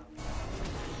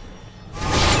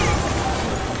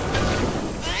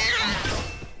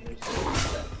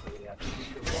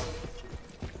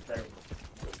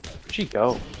 Where'd she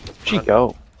go? Where'd she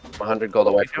go? 100 gold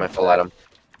away from my full item.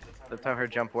 That's how her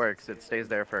jump works. It stays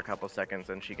there for a couple seconds,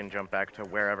 and she can jump back to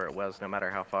wherever it was, no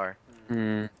matter how far.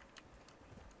 Hmm.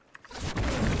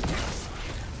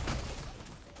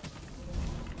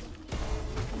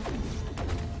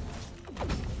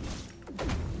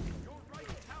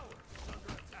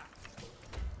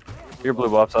 Your blue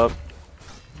buff's up.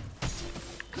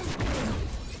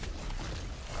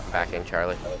 Backing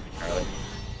Charlie. Charlie.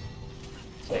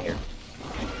 Stay here.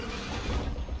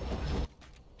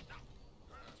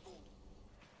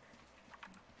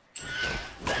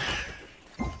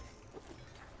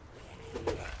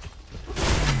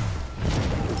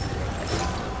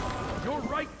 Your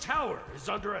right tower is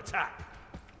under attack.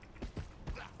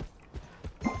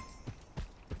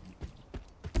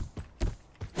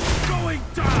 Going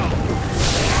down!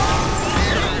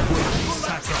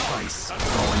 Sacrifice.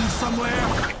 Going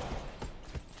somewhere?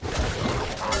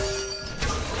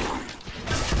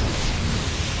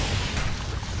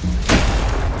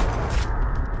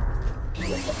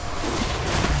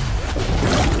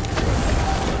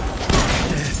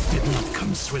 Death did not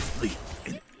come swiftly.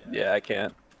 Yeah, I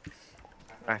can't.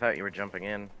 I thought you were jumping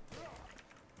in.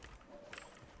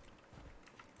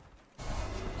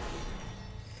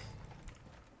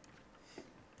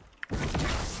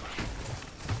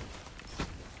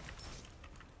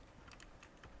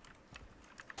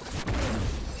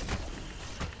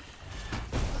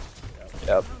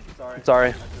 Yep.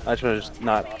 Sorry. I should have just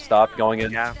not stopped going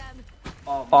in. Yeah.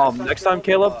 Next time,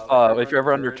 Caleb, if you're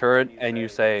ever under turret and you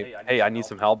say, "Hey, I need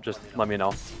some help," just let me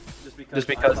know. Just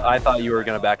because I thought you were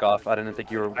gonna back off. I didn't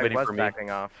think you were waiting for me. Backing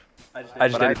off. I just But I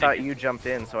didn't thought think... you jumped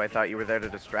in, so I thought you were there to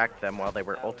distract them while they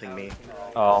were ulting me.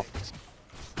 Oh.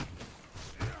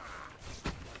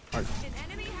 An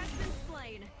enemy has been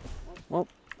slain. Well,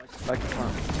 back to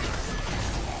farm.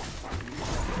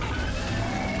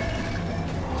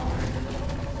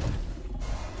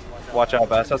 Watch out,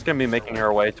 Bass. That's gonna be making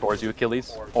her way towards you,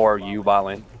 Achilles, or you, bot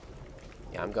lane.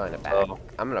 Yeah, I'm going to back. So,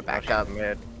 I'm gonna back Back up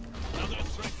mid.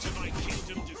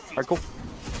 alright, cool.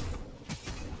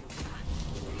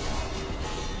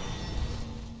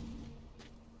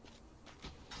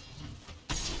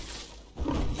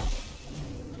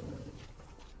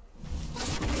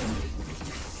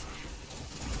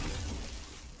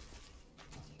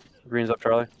 Green's up,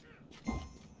 Charlie.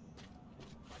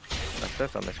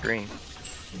 That's on the screen.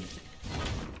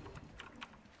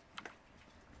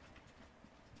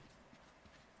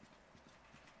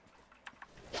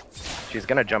 She's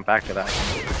gonna jump back to that.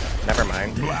 Never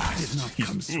mind.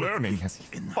 He's learning as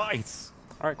he fights.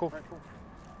 Alright, cool.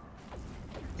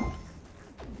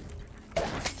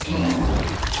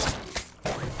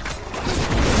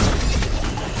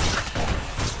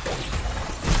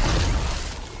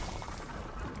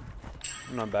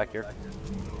 I'm not back here.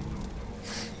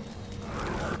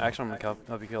 Actually, I'm gonna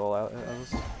help you kill out.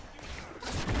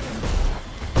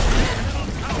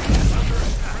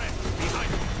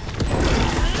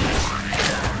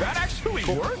 That actually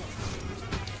worked.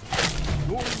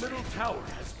 Your middle tower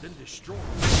has been destroyed.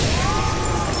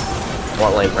 I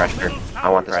want lane pressure. I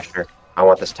want this pressure. I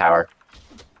want this tower.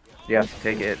 You have to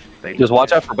take it. They Just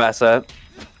watch out for Bassett.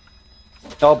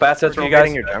 Oh, Bassett's for you guys.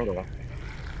 in your jungle.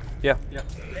 Yeah.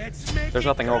 There's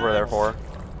nothing over there for her.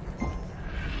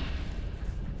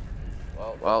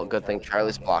 Well, good thing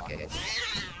Charlie's blocking.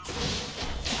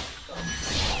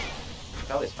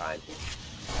 Charlie's fine.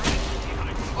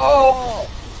 Oh!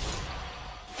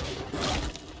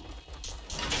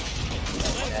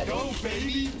 Let's go,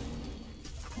 baby!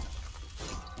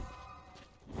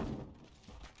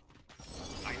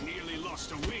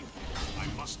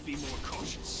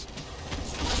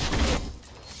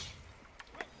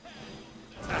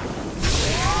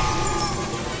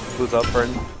 Who's up,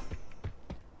 Burton?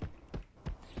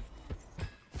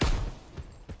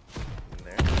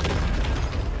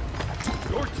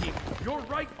 Your team, your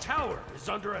right tower is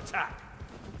under attack.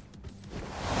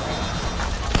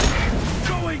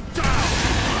 Going down!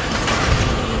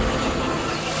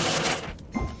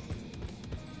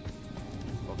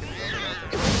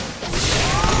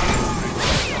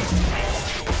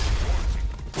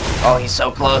 Oh, he's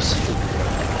so close.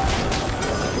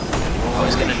 Oh,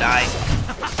 he's gonna die.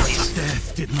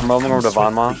 Please. I'm rolling over to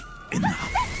Von Ma. They're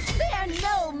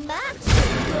no match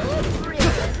for good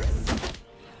riddance.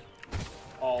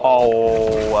 Oh,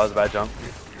 that was a bad jump.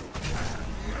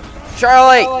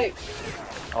 Charlie!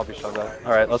 I'll be shoved out.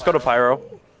 Alright, let's go to Pyro.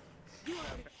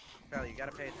 Charlie, you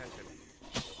gotta pay attention.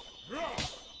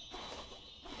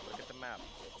 Look at the map.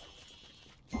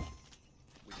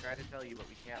 We try to tell you, but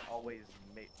we can't always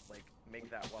make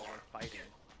that while we're fighting.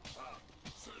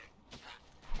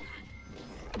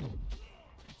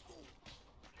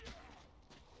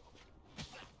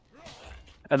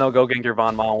 And they'll go gank your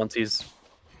Von Ma once he's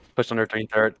pushed under green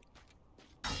turret.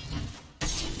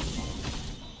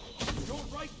 Your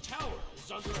right tower is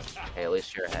under attack. Hey, at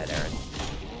least you're ahead, Aaron.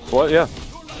 What? Yeah.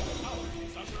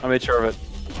 I made sure of it.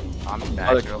 I'm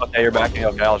back. Okay, you're back. Okay,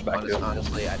 I was back too.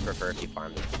 Honestly, I'd prefer if you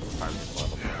farmed this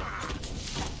level.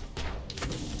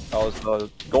 That was the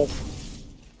goal.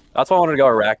 That's why I wanted to go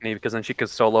Arachne, because then she could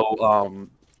solo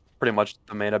pretty much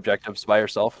the main objectives by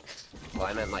herself. Well,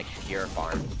 I meant like pure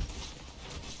farm.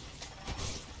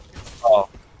 Oh.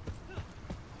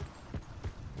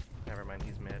 Never mind,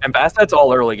 he's mid. And Bastet's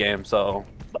all early game, so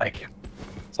like,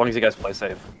 as long as you guys play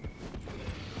safe.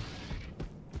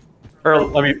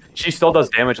 Or I mean, she still does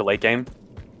damage late game,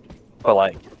 but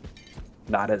like,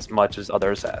 not as much as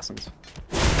other assassins.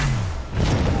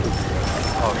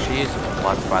 Oh, she's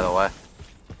left, by the way.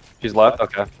 She's left?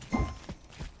 Okay.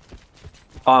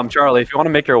 Charlie, if you want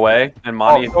to make your way, and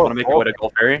Monty, if you want to make your way to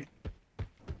Gold Fairy,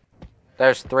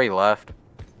 There's 3 left.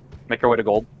 make your way to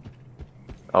Gold.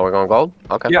 Oh, we're going gold?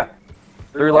 Okay. Yeah.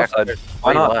 3 left side.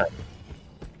 Why not? Left.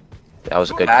 That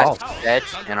was a good call. Edge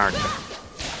in our.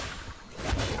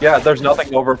 Yeah, there's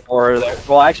nothing over for there.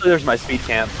 Well, actually, there's my speed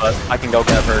camp, but I can go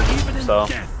get her. So.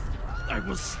 Death, I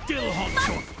will still haunt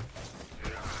you.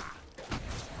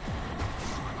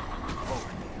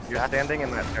 You're standing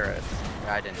in that turret.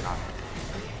 I did not.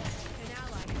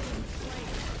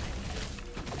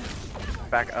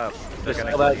 Back up. They're Just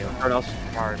gonna kill kill that. you. Turn us.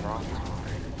 Sorry, bro.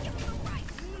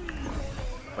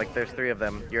 Like, there's 3 of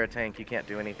them. You're a tank. You can't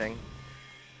do anything.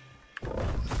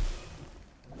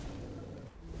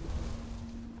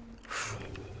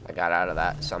 I got out of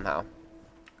that somehow.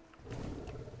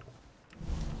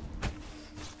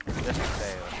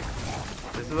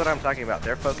 This is what I'm talking about.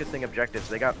 They're focusing objectives.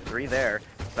 They got 3 there.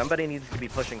 Somebody needs to be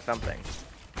pushing something.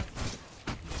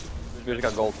 We just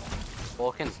got Gold.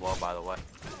 Vulcan's low, by the way.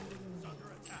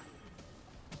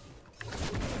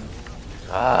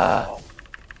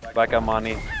 Back up,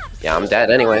 Monty. Yeah, I'm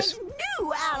dead anyways.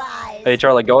 New allies. Hey,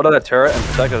 Charlie, go to that turret and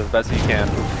protect it as best as you can.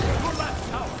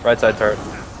 Right side turret.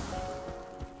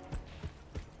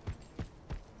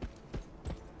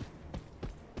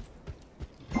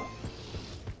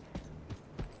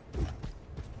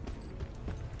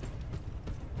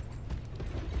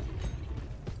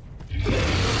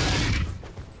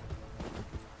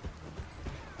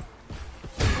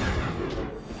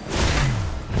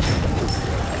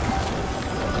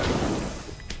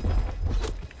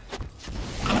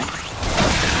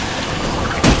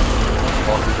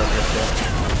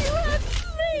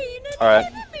 Alright,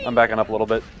 I'm backing up a little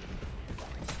bit.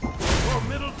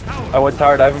 I would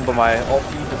tower dive him, but my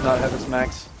ulti does not have its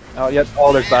max. Oh, yep.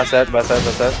 Oh, there's Bastet.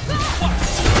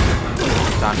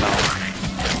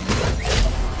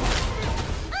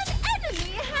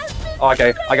 Oh,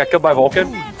 okay. I got killed by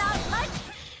Vulcan.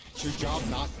 It's your job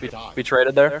not to die. We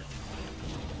traded there.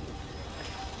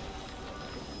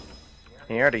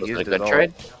 He already Was it used a his good ult.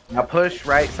 trade? Now push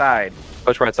right side.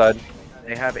 Push right side.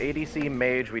 They have ADC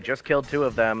Mage. We just killed 2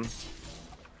 of them.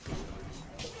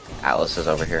 Atlas is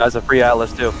over here. That's a free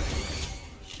Atlas, too.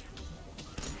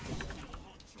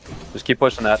 Just keep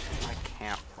pushing that. I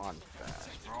can't run fast,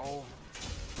 bro.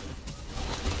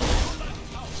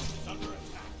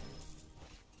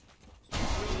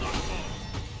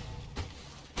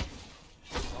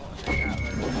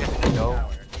 Go.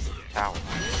 Tower.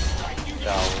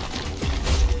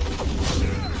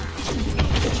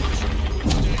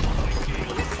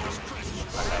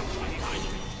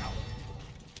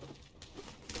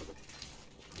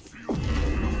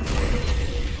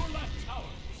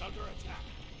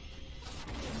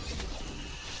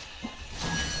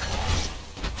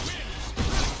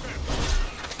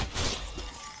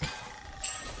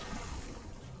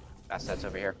 Assets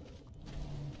over here.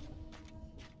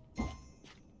 Will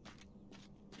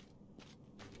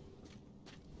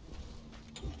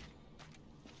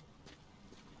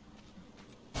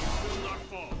not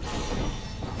fall.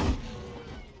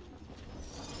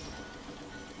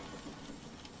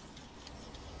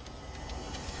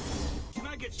 Can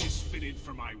I get you spitted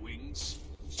for my wings?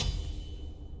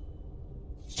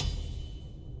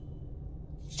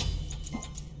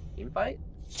 Team fight?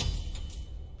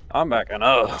 I'm backing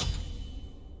up.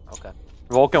 Okay.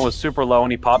 Vulcan was super low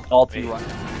and he popped ulti.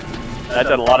 That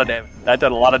did a lot of damage. That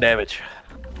did a lot of damage.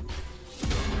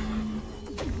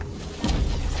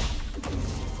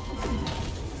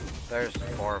 There's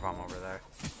 4 of them over there.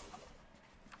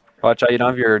 Watch out, you don't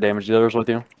have your damage dealers with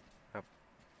you. Yep.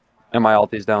 And my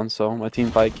ulti's down, so my team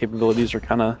fight capabilities are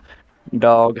kind of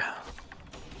dog.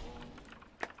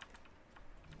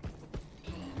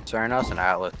 Cernos and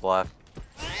Atlas left.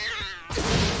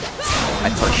 I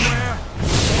push.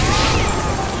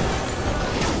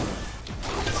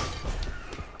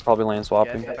 Probably lane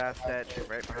swapping. Get the Bastet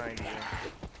right behind you.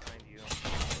 Behind you.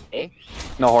 Eh?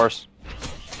 No horse.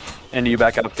 And you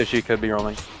back up because she could be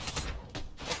roaming.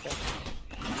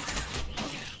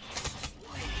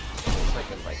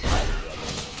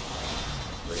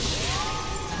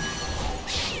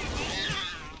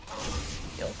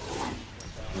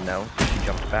 No, she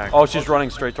jumped back. Oh, she's running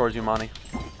straight towards you, Monty.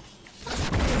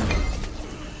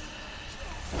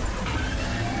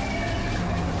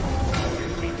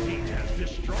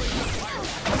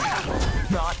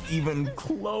 Not even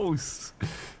close.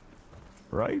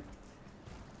 Right?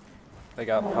 They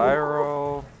got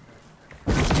Pyro.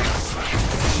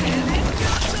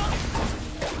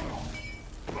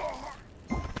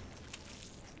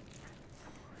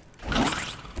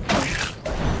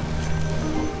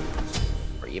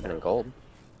 We're even in gold.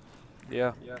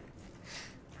 Yeah.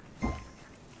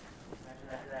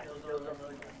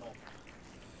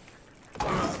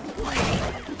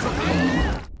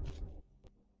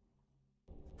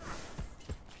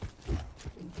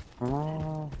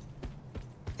 Oh.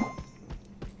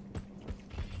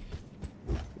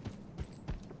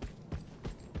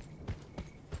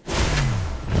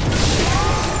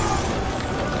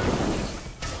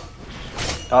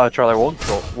 Charlie,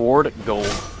 Ward gold.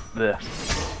 Blech.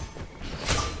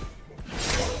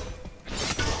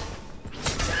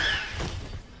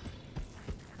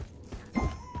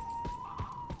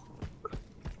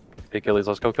 Hey, Achilles,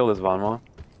 let's go kill this Vanma.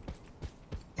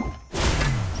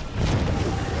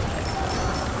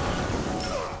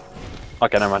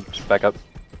 Okay, never mind. Just back up.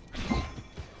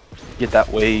 Get that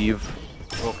wave.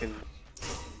 Vulcan.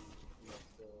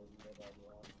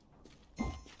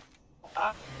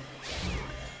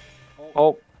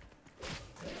 Oh,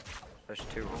 There's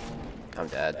 2. I'm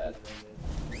dead.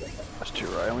 that's too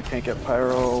right. We can't get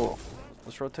Pyro.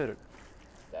 Let's rotate it.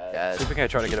 Dead. See if we can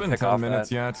try to get a Been pick 10 off minutes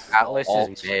that. yet. Atlas Ult.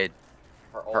 is mid.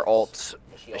 Her ult,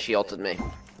 she ulted me.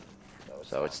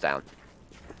 So it's down.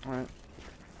 Alright.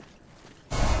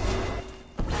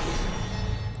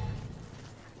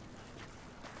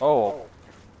 Oh.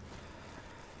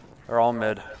 They're all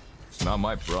mid. It's not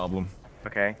my problem.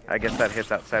 Okay, I guess that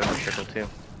hits outside of the circle too.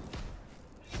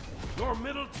 Your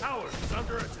middle tower is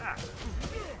under attack.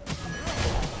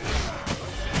 Your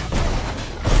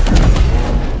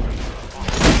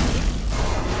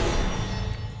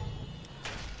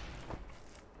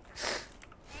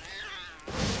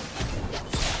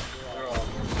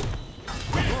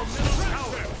middle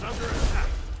tower is under attack.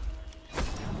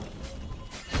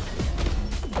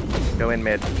 Go in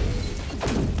mid.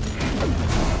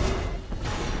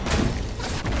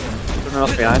 Someone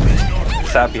else behind.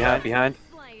 Sap behind. Slain.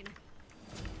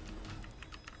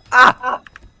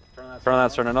 Front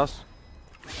of that Cernanos.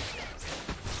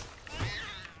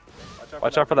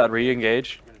 Watch out for that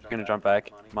re-engage. I'm gonna jump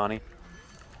back, Monty.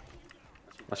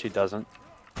 Unless she doesn't.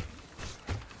 An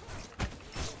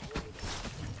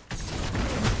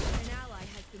ally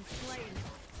has been slain.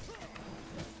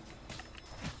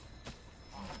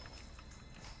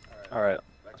 Alright,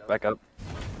 let's back up.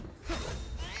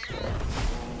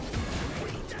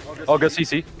 Oh, good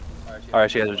CC.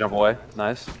 Alright, she has to jump away.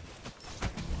 Nice.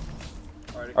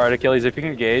 Alright, Achilles, if you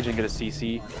can engage and get a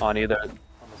CC on either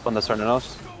on the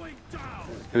Cernanos,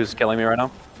 who's killing me right now.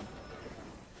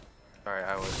 Sorry,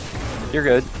 I was. You're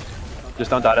good. Just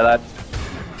don't die to that.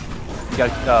 You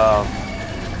got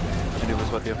Anubis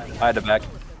with you. I had to back.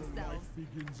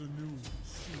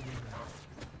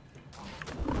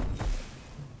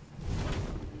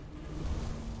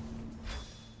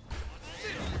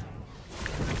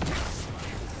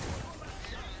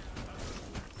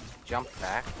 Jump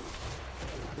back.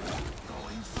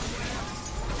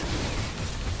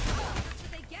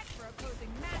 They get broken.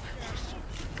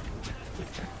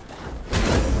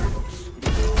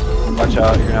 watch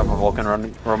out. You're gonna have a Vulcan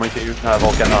roaming to you. Not a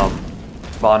Vulcan,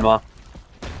 Banma.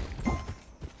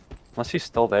 Unless he's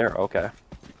still there, okay.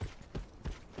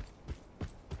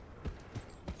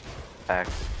 Back.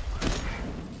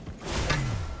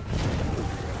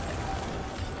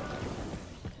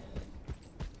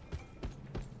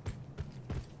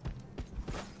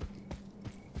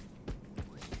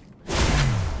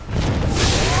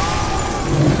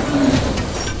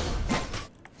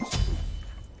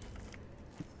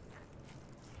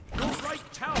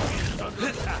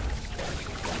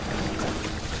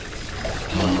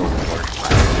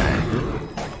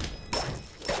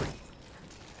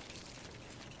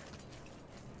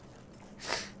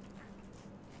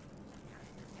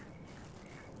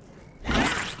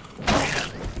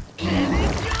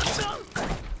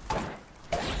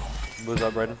 Who's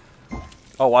up, Brayden?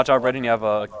 Oh, watch out, Brayden. You have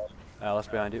a Alice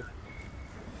behind you.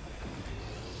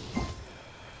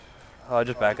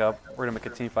 Just back up. We're gonna make a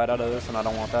team fight out of this, and I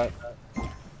don't want that.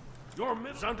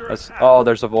 Oh,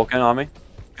 there's a Vulcan on me.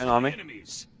 I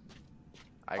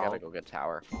gotta go get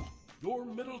tower. Or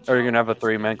you're gonna have a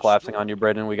 3-man collapsing on you,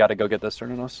 Brayden. We gotta go get this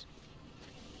turn on us.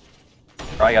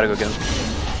 Or I gotta go get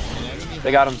him.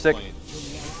 They got him sick.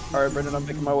 Alright, Brayden, I'm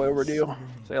making my way over to you.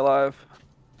 Stay alive.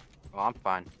 Oh, I'm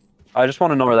fine. I just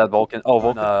want to know where that Vulcan. Oh,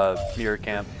 Vulcan. Mirror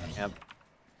camp.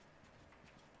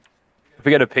 If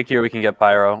we get a pick here, we can get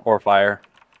pyro or fire.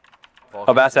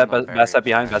 Oh, Basset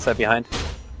behind.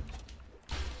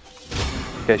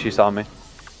 Okay, she saw me.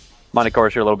 Monte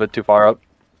course, you're a little bit too far up.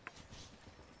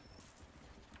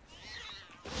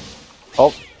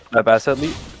 Oh, that Basset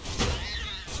leap.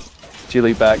 She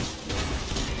leap back.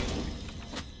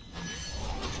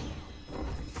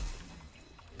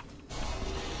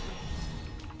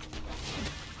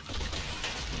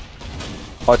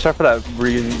 Watch out for that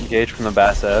re-engage from the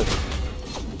Basset.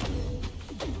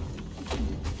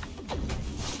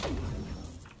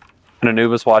 And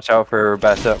Anubis, watch out for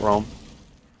Basset roam.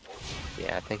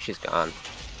 Yeah, I think she's gone.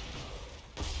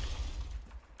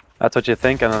 That's what you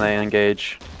think, and then they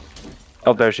engage.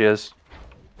 Oh, there she is.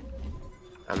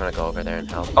 I'm gonna go over there and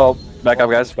help. Oh, back up,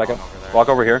 guys. Back up. Walk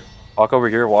over here. Walk over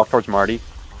here. Walk towards Marty.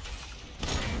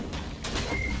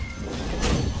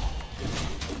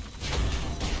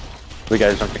 We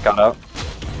guys don't get caught out.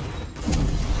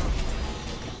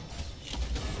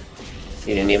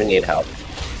 You didn't even need help.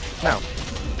 No.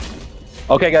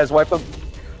 Okay, guys, wipe them.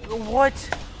 What?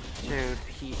 Dude,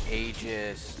 he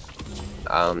ages.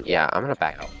 Yeah, I'm gonna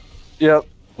back out. Yep.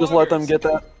 Just let them get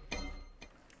that.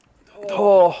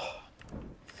 Oh.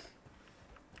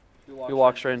 You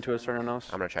walk straight into a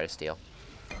Cernos. I'm gonna try to steal.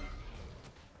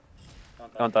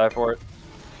 Don't die for it.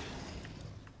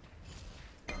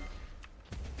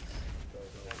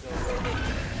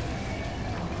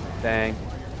 Dang.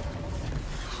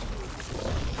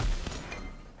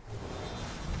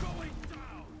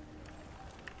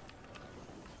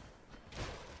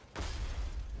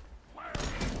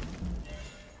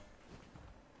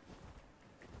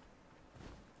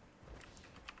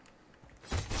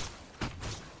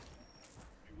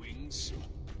 Wings.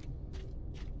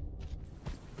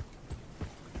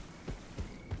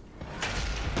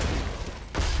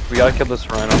 We gotta kill this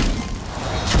Rhino.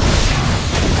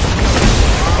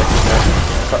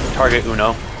 Target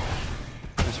Uno.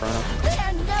 This Rhino.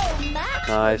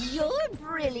 Nice. Your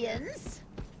brilliance.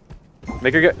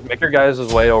 Make your guys'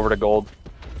 way over to gold.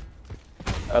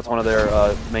 That's one of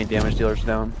their main damage dealers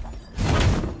down.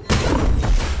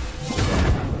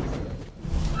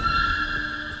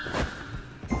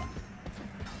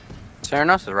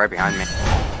 Cernos is right behind me.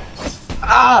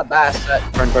 Ah, Basset.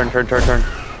 Turn.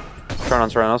 Turn on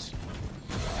Cernos.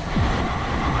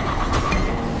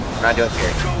 We're not doing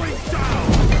Fury.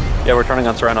 Yeah, we're turning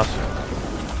on Cernos.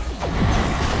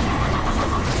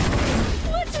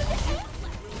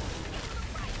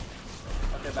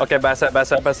 Okay, Basset.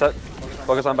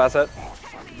 Focus on Basset.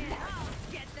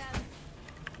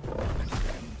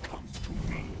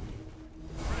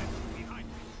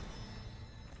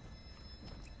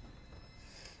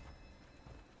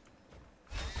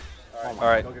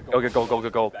 Alright, go get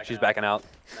gold. She's backing out.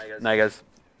 Now you guys.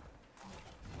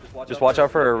 Just watch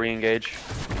out for a re-engage.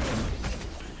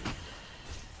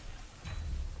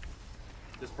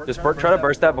 Just try to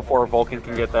burst that before Vulcan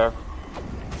can get there.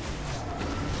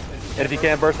 And if you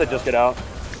can't burst it, just get out.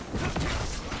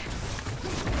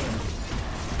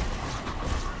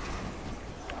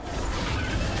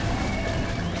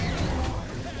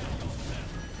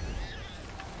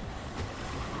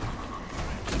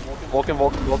 Vulcan.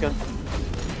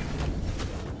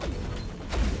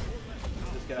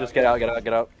 Just get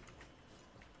out.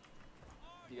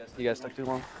 You guys stuck too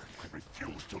long.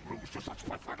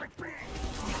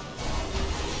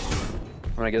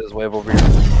 gonna get this wave over here.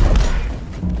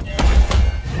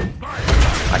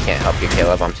 I can't help you,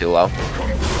 Caleb. I'm too low.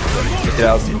 Just get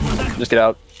out. Just get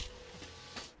out.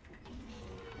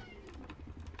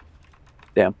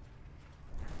 Damn.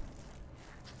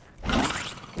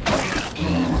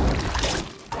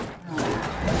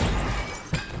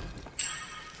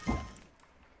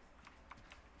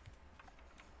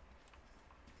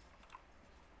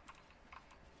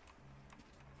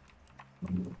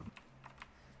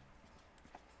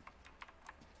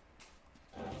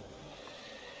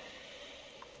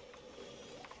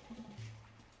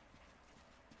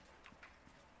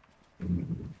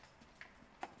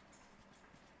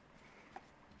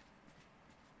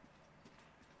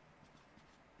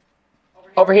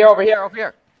 Over here, over here, over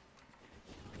here.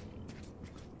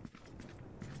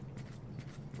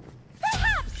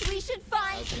 Perhaps we should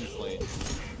find. I've been slain.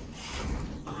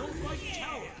 Your right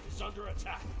tower is under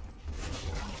attack.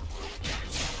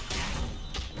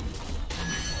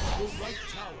 Your right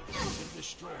tower has been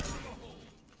destroyed.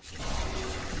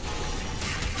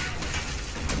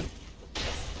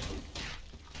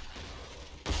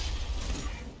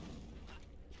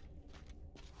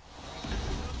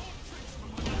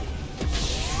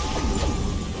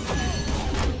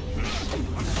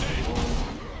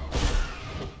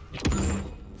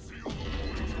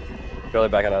 Barely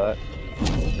back out of that.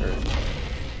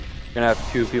 You're gonna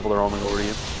have 2 people roaming over to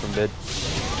you from mid.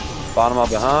 Bottom up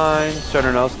behind.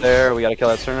 Cernernos there. We gotta kill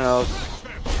that Cernernos.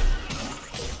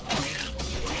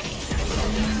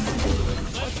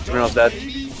 Cernernos dead.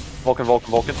 Vulcan,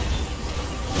 Vulcan, Vulcan.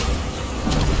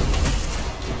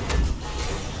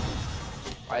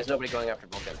 Why is nobody going after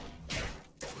Vulcan?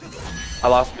 I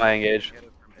lost my engage.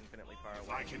 If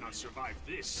I cannot survive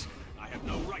this, I have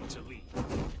no right to leave.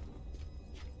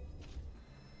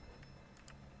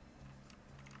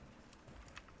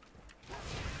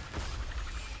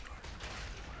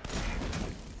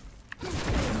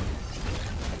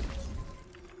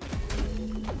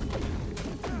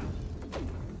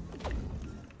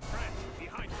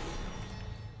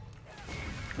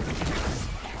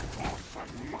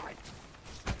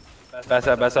 Back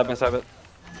up, back up, back up.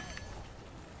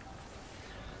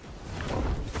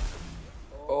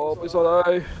 Oh, please don't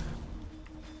die.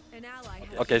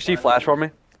 Okay, she flashed for me.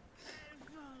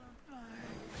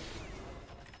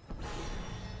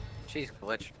 She's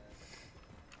glitched.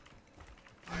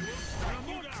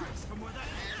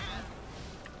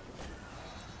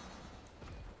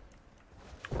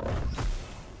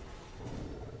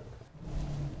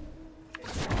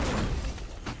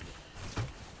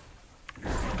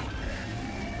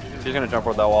 She's gonna jump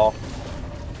over that wall.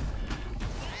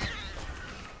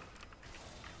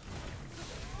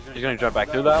 She's gonna jump back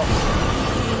through that.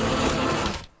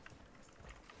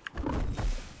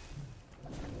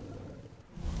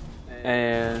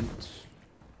 And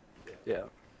yeah.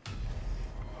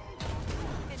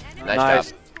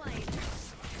 Nice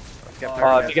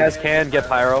If you guys can get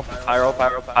pyro, pyro,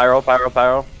 pyro, pyro, pyro,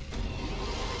 pyro.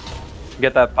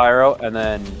 Get that pyro and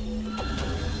then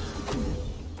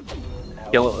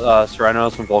kill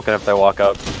Serenos and Vulcan if they walk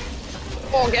up.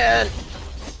 Vulcan!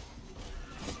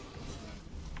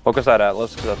 Focus that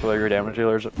Atlas because that's where your damage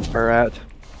dealers are at.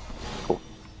 Cool.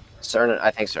 Cerner,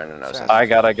 I think Cerner knows. I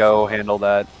gotta go handle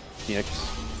that Phoenix.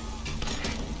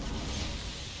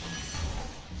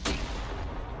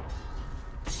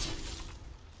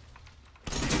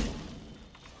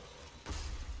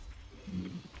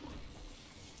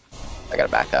 I gotta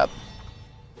back up.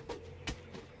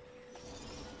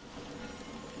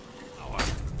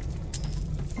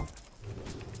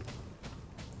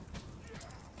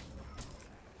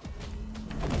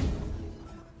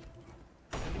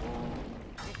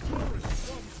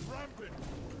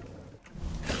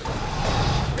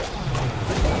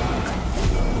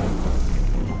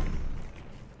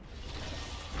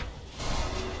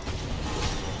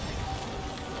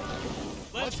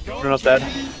 Bruno's dead.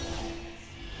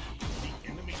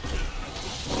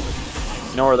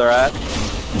 You know where they're at?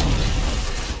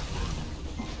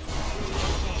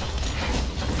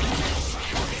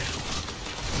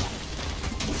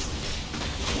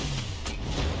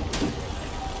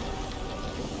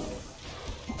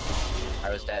 I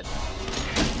was dead.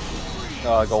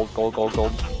 Gold, gold, gold,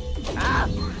 gold. Ah!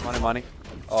 Money, money.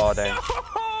 Oh, dang.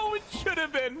 Oh, it should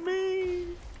have been me.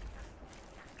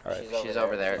 Alright. She's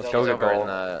over there. Let's She's go get over in gold.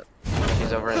 the.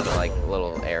 She's over in the like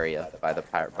little area by the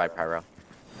by pyro.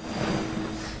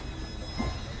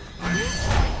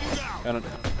 Gonna...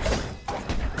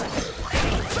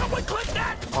 Someone clip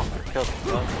that!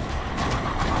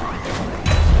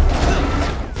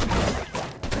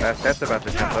 That's about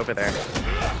to jump over there.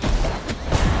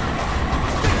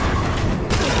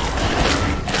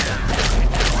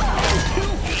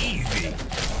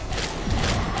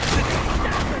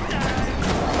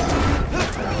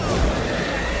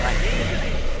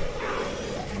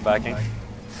 some backing.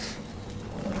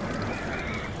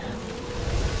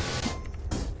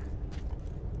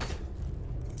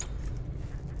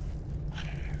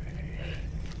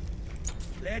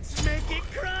 Let's make it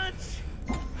crunch!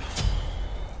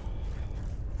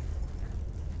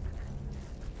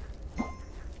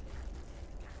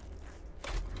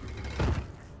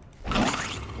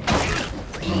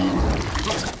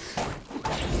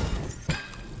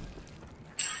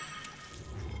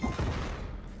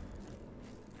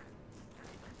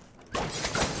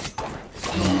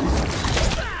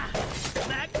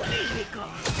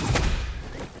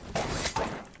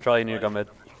 Charlie, you need to go mid.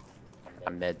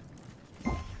 I'm mid.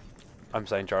 I'm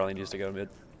saying Charlie needs to go mid.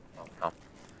 Oh.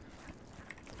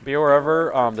 Be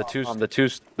wherever the two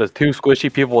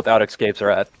squishy people without escapes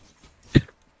are at.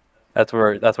 That's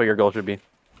what your goal should be.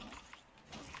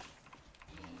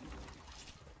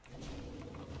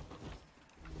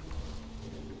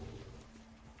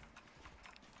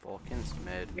 Vulcan's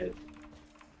mid.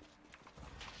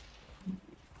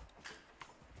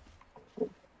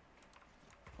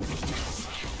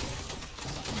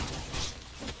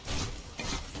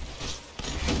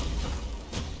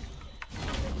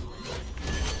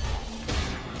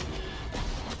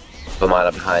 Put mine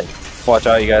up behind. Watch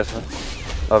out, you guys.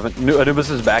 Anubis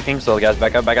is backing, so guys,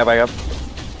 back up. Fair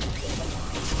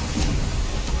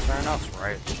enough,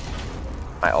 right?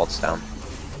 My ult's down.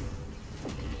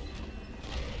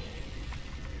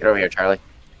 Get over here, Charlie.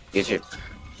 Use you.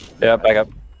 Yeah, back up.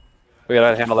 We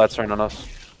gotta handle that turn on us.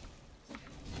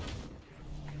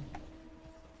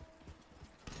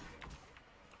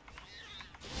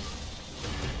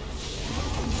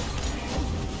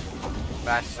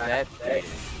 Fast step.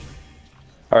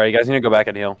 Alright, you guys need to go back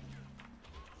and heal.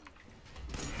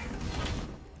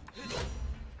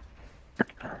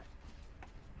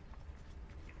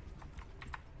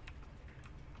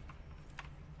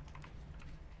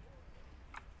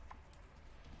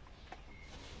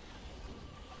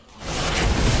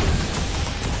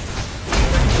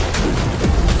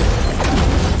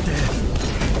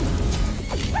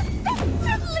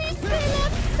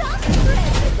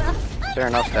 Fair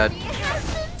enough, dead.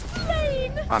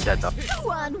 I'm dead though.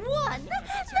 2-on-1?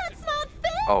 That's not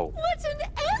fair! Oh. What an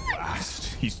error!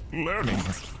 He's learning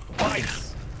to fight.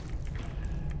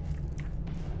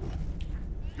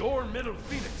 Your middle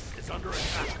Phoenix is under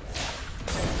attack.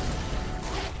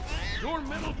 Your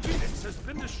middle Phoenix has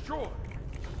been destroyed.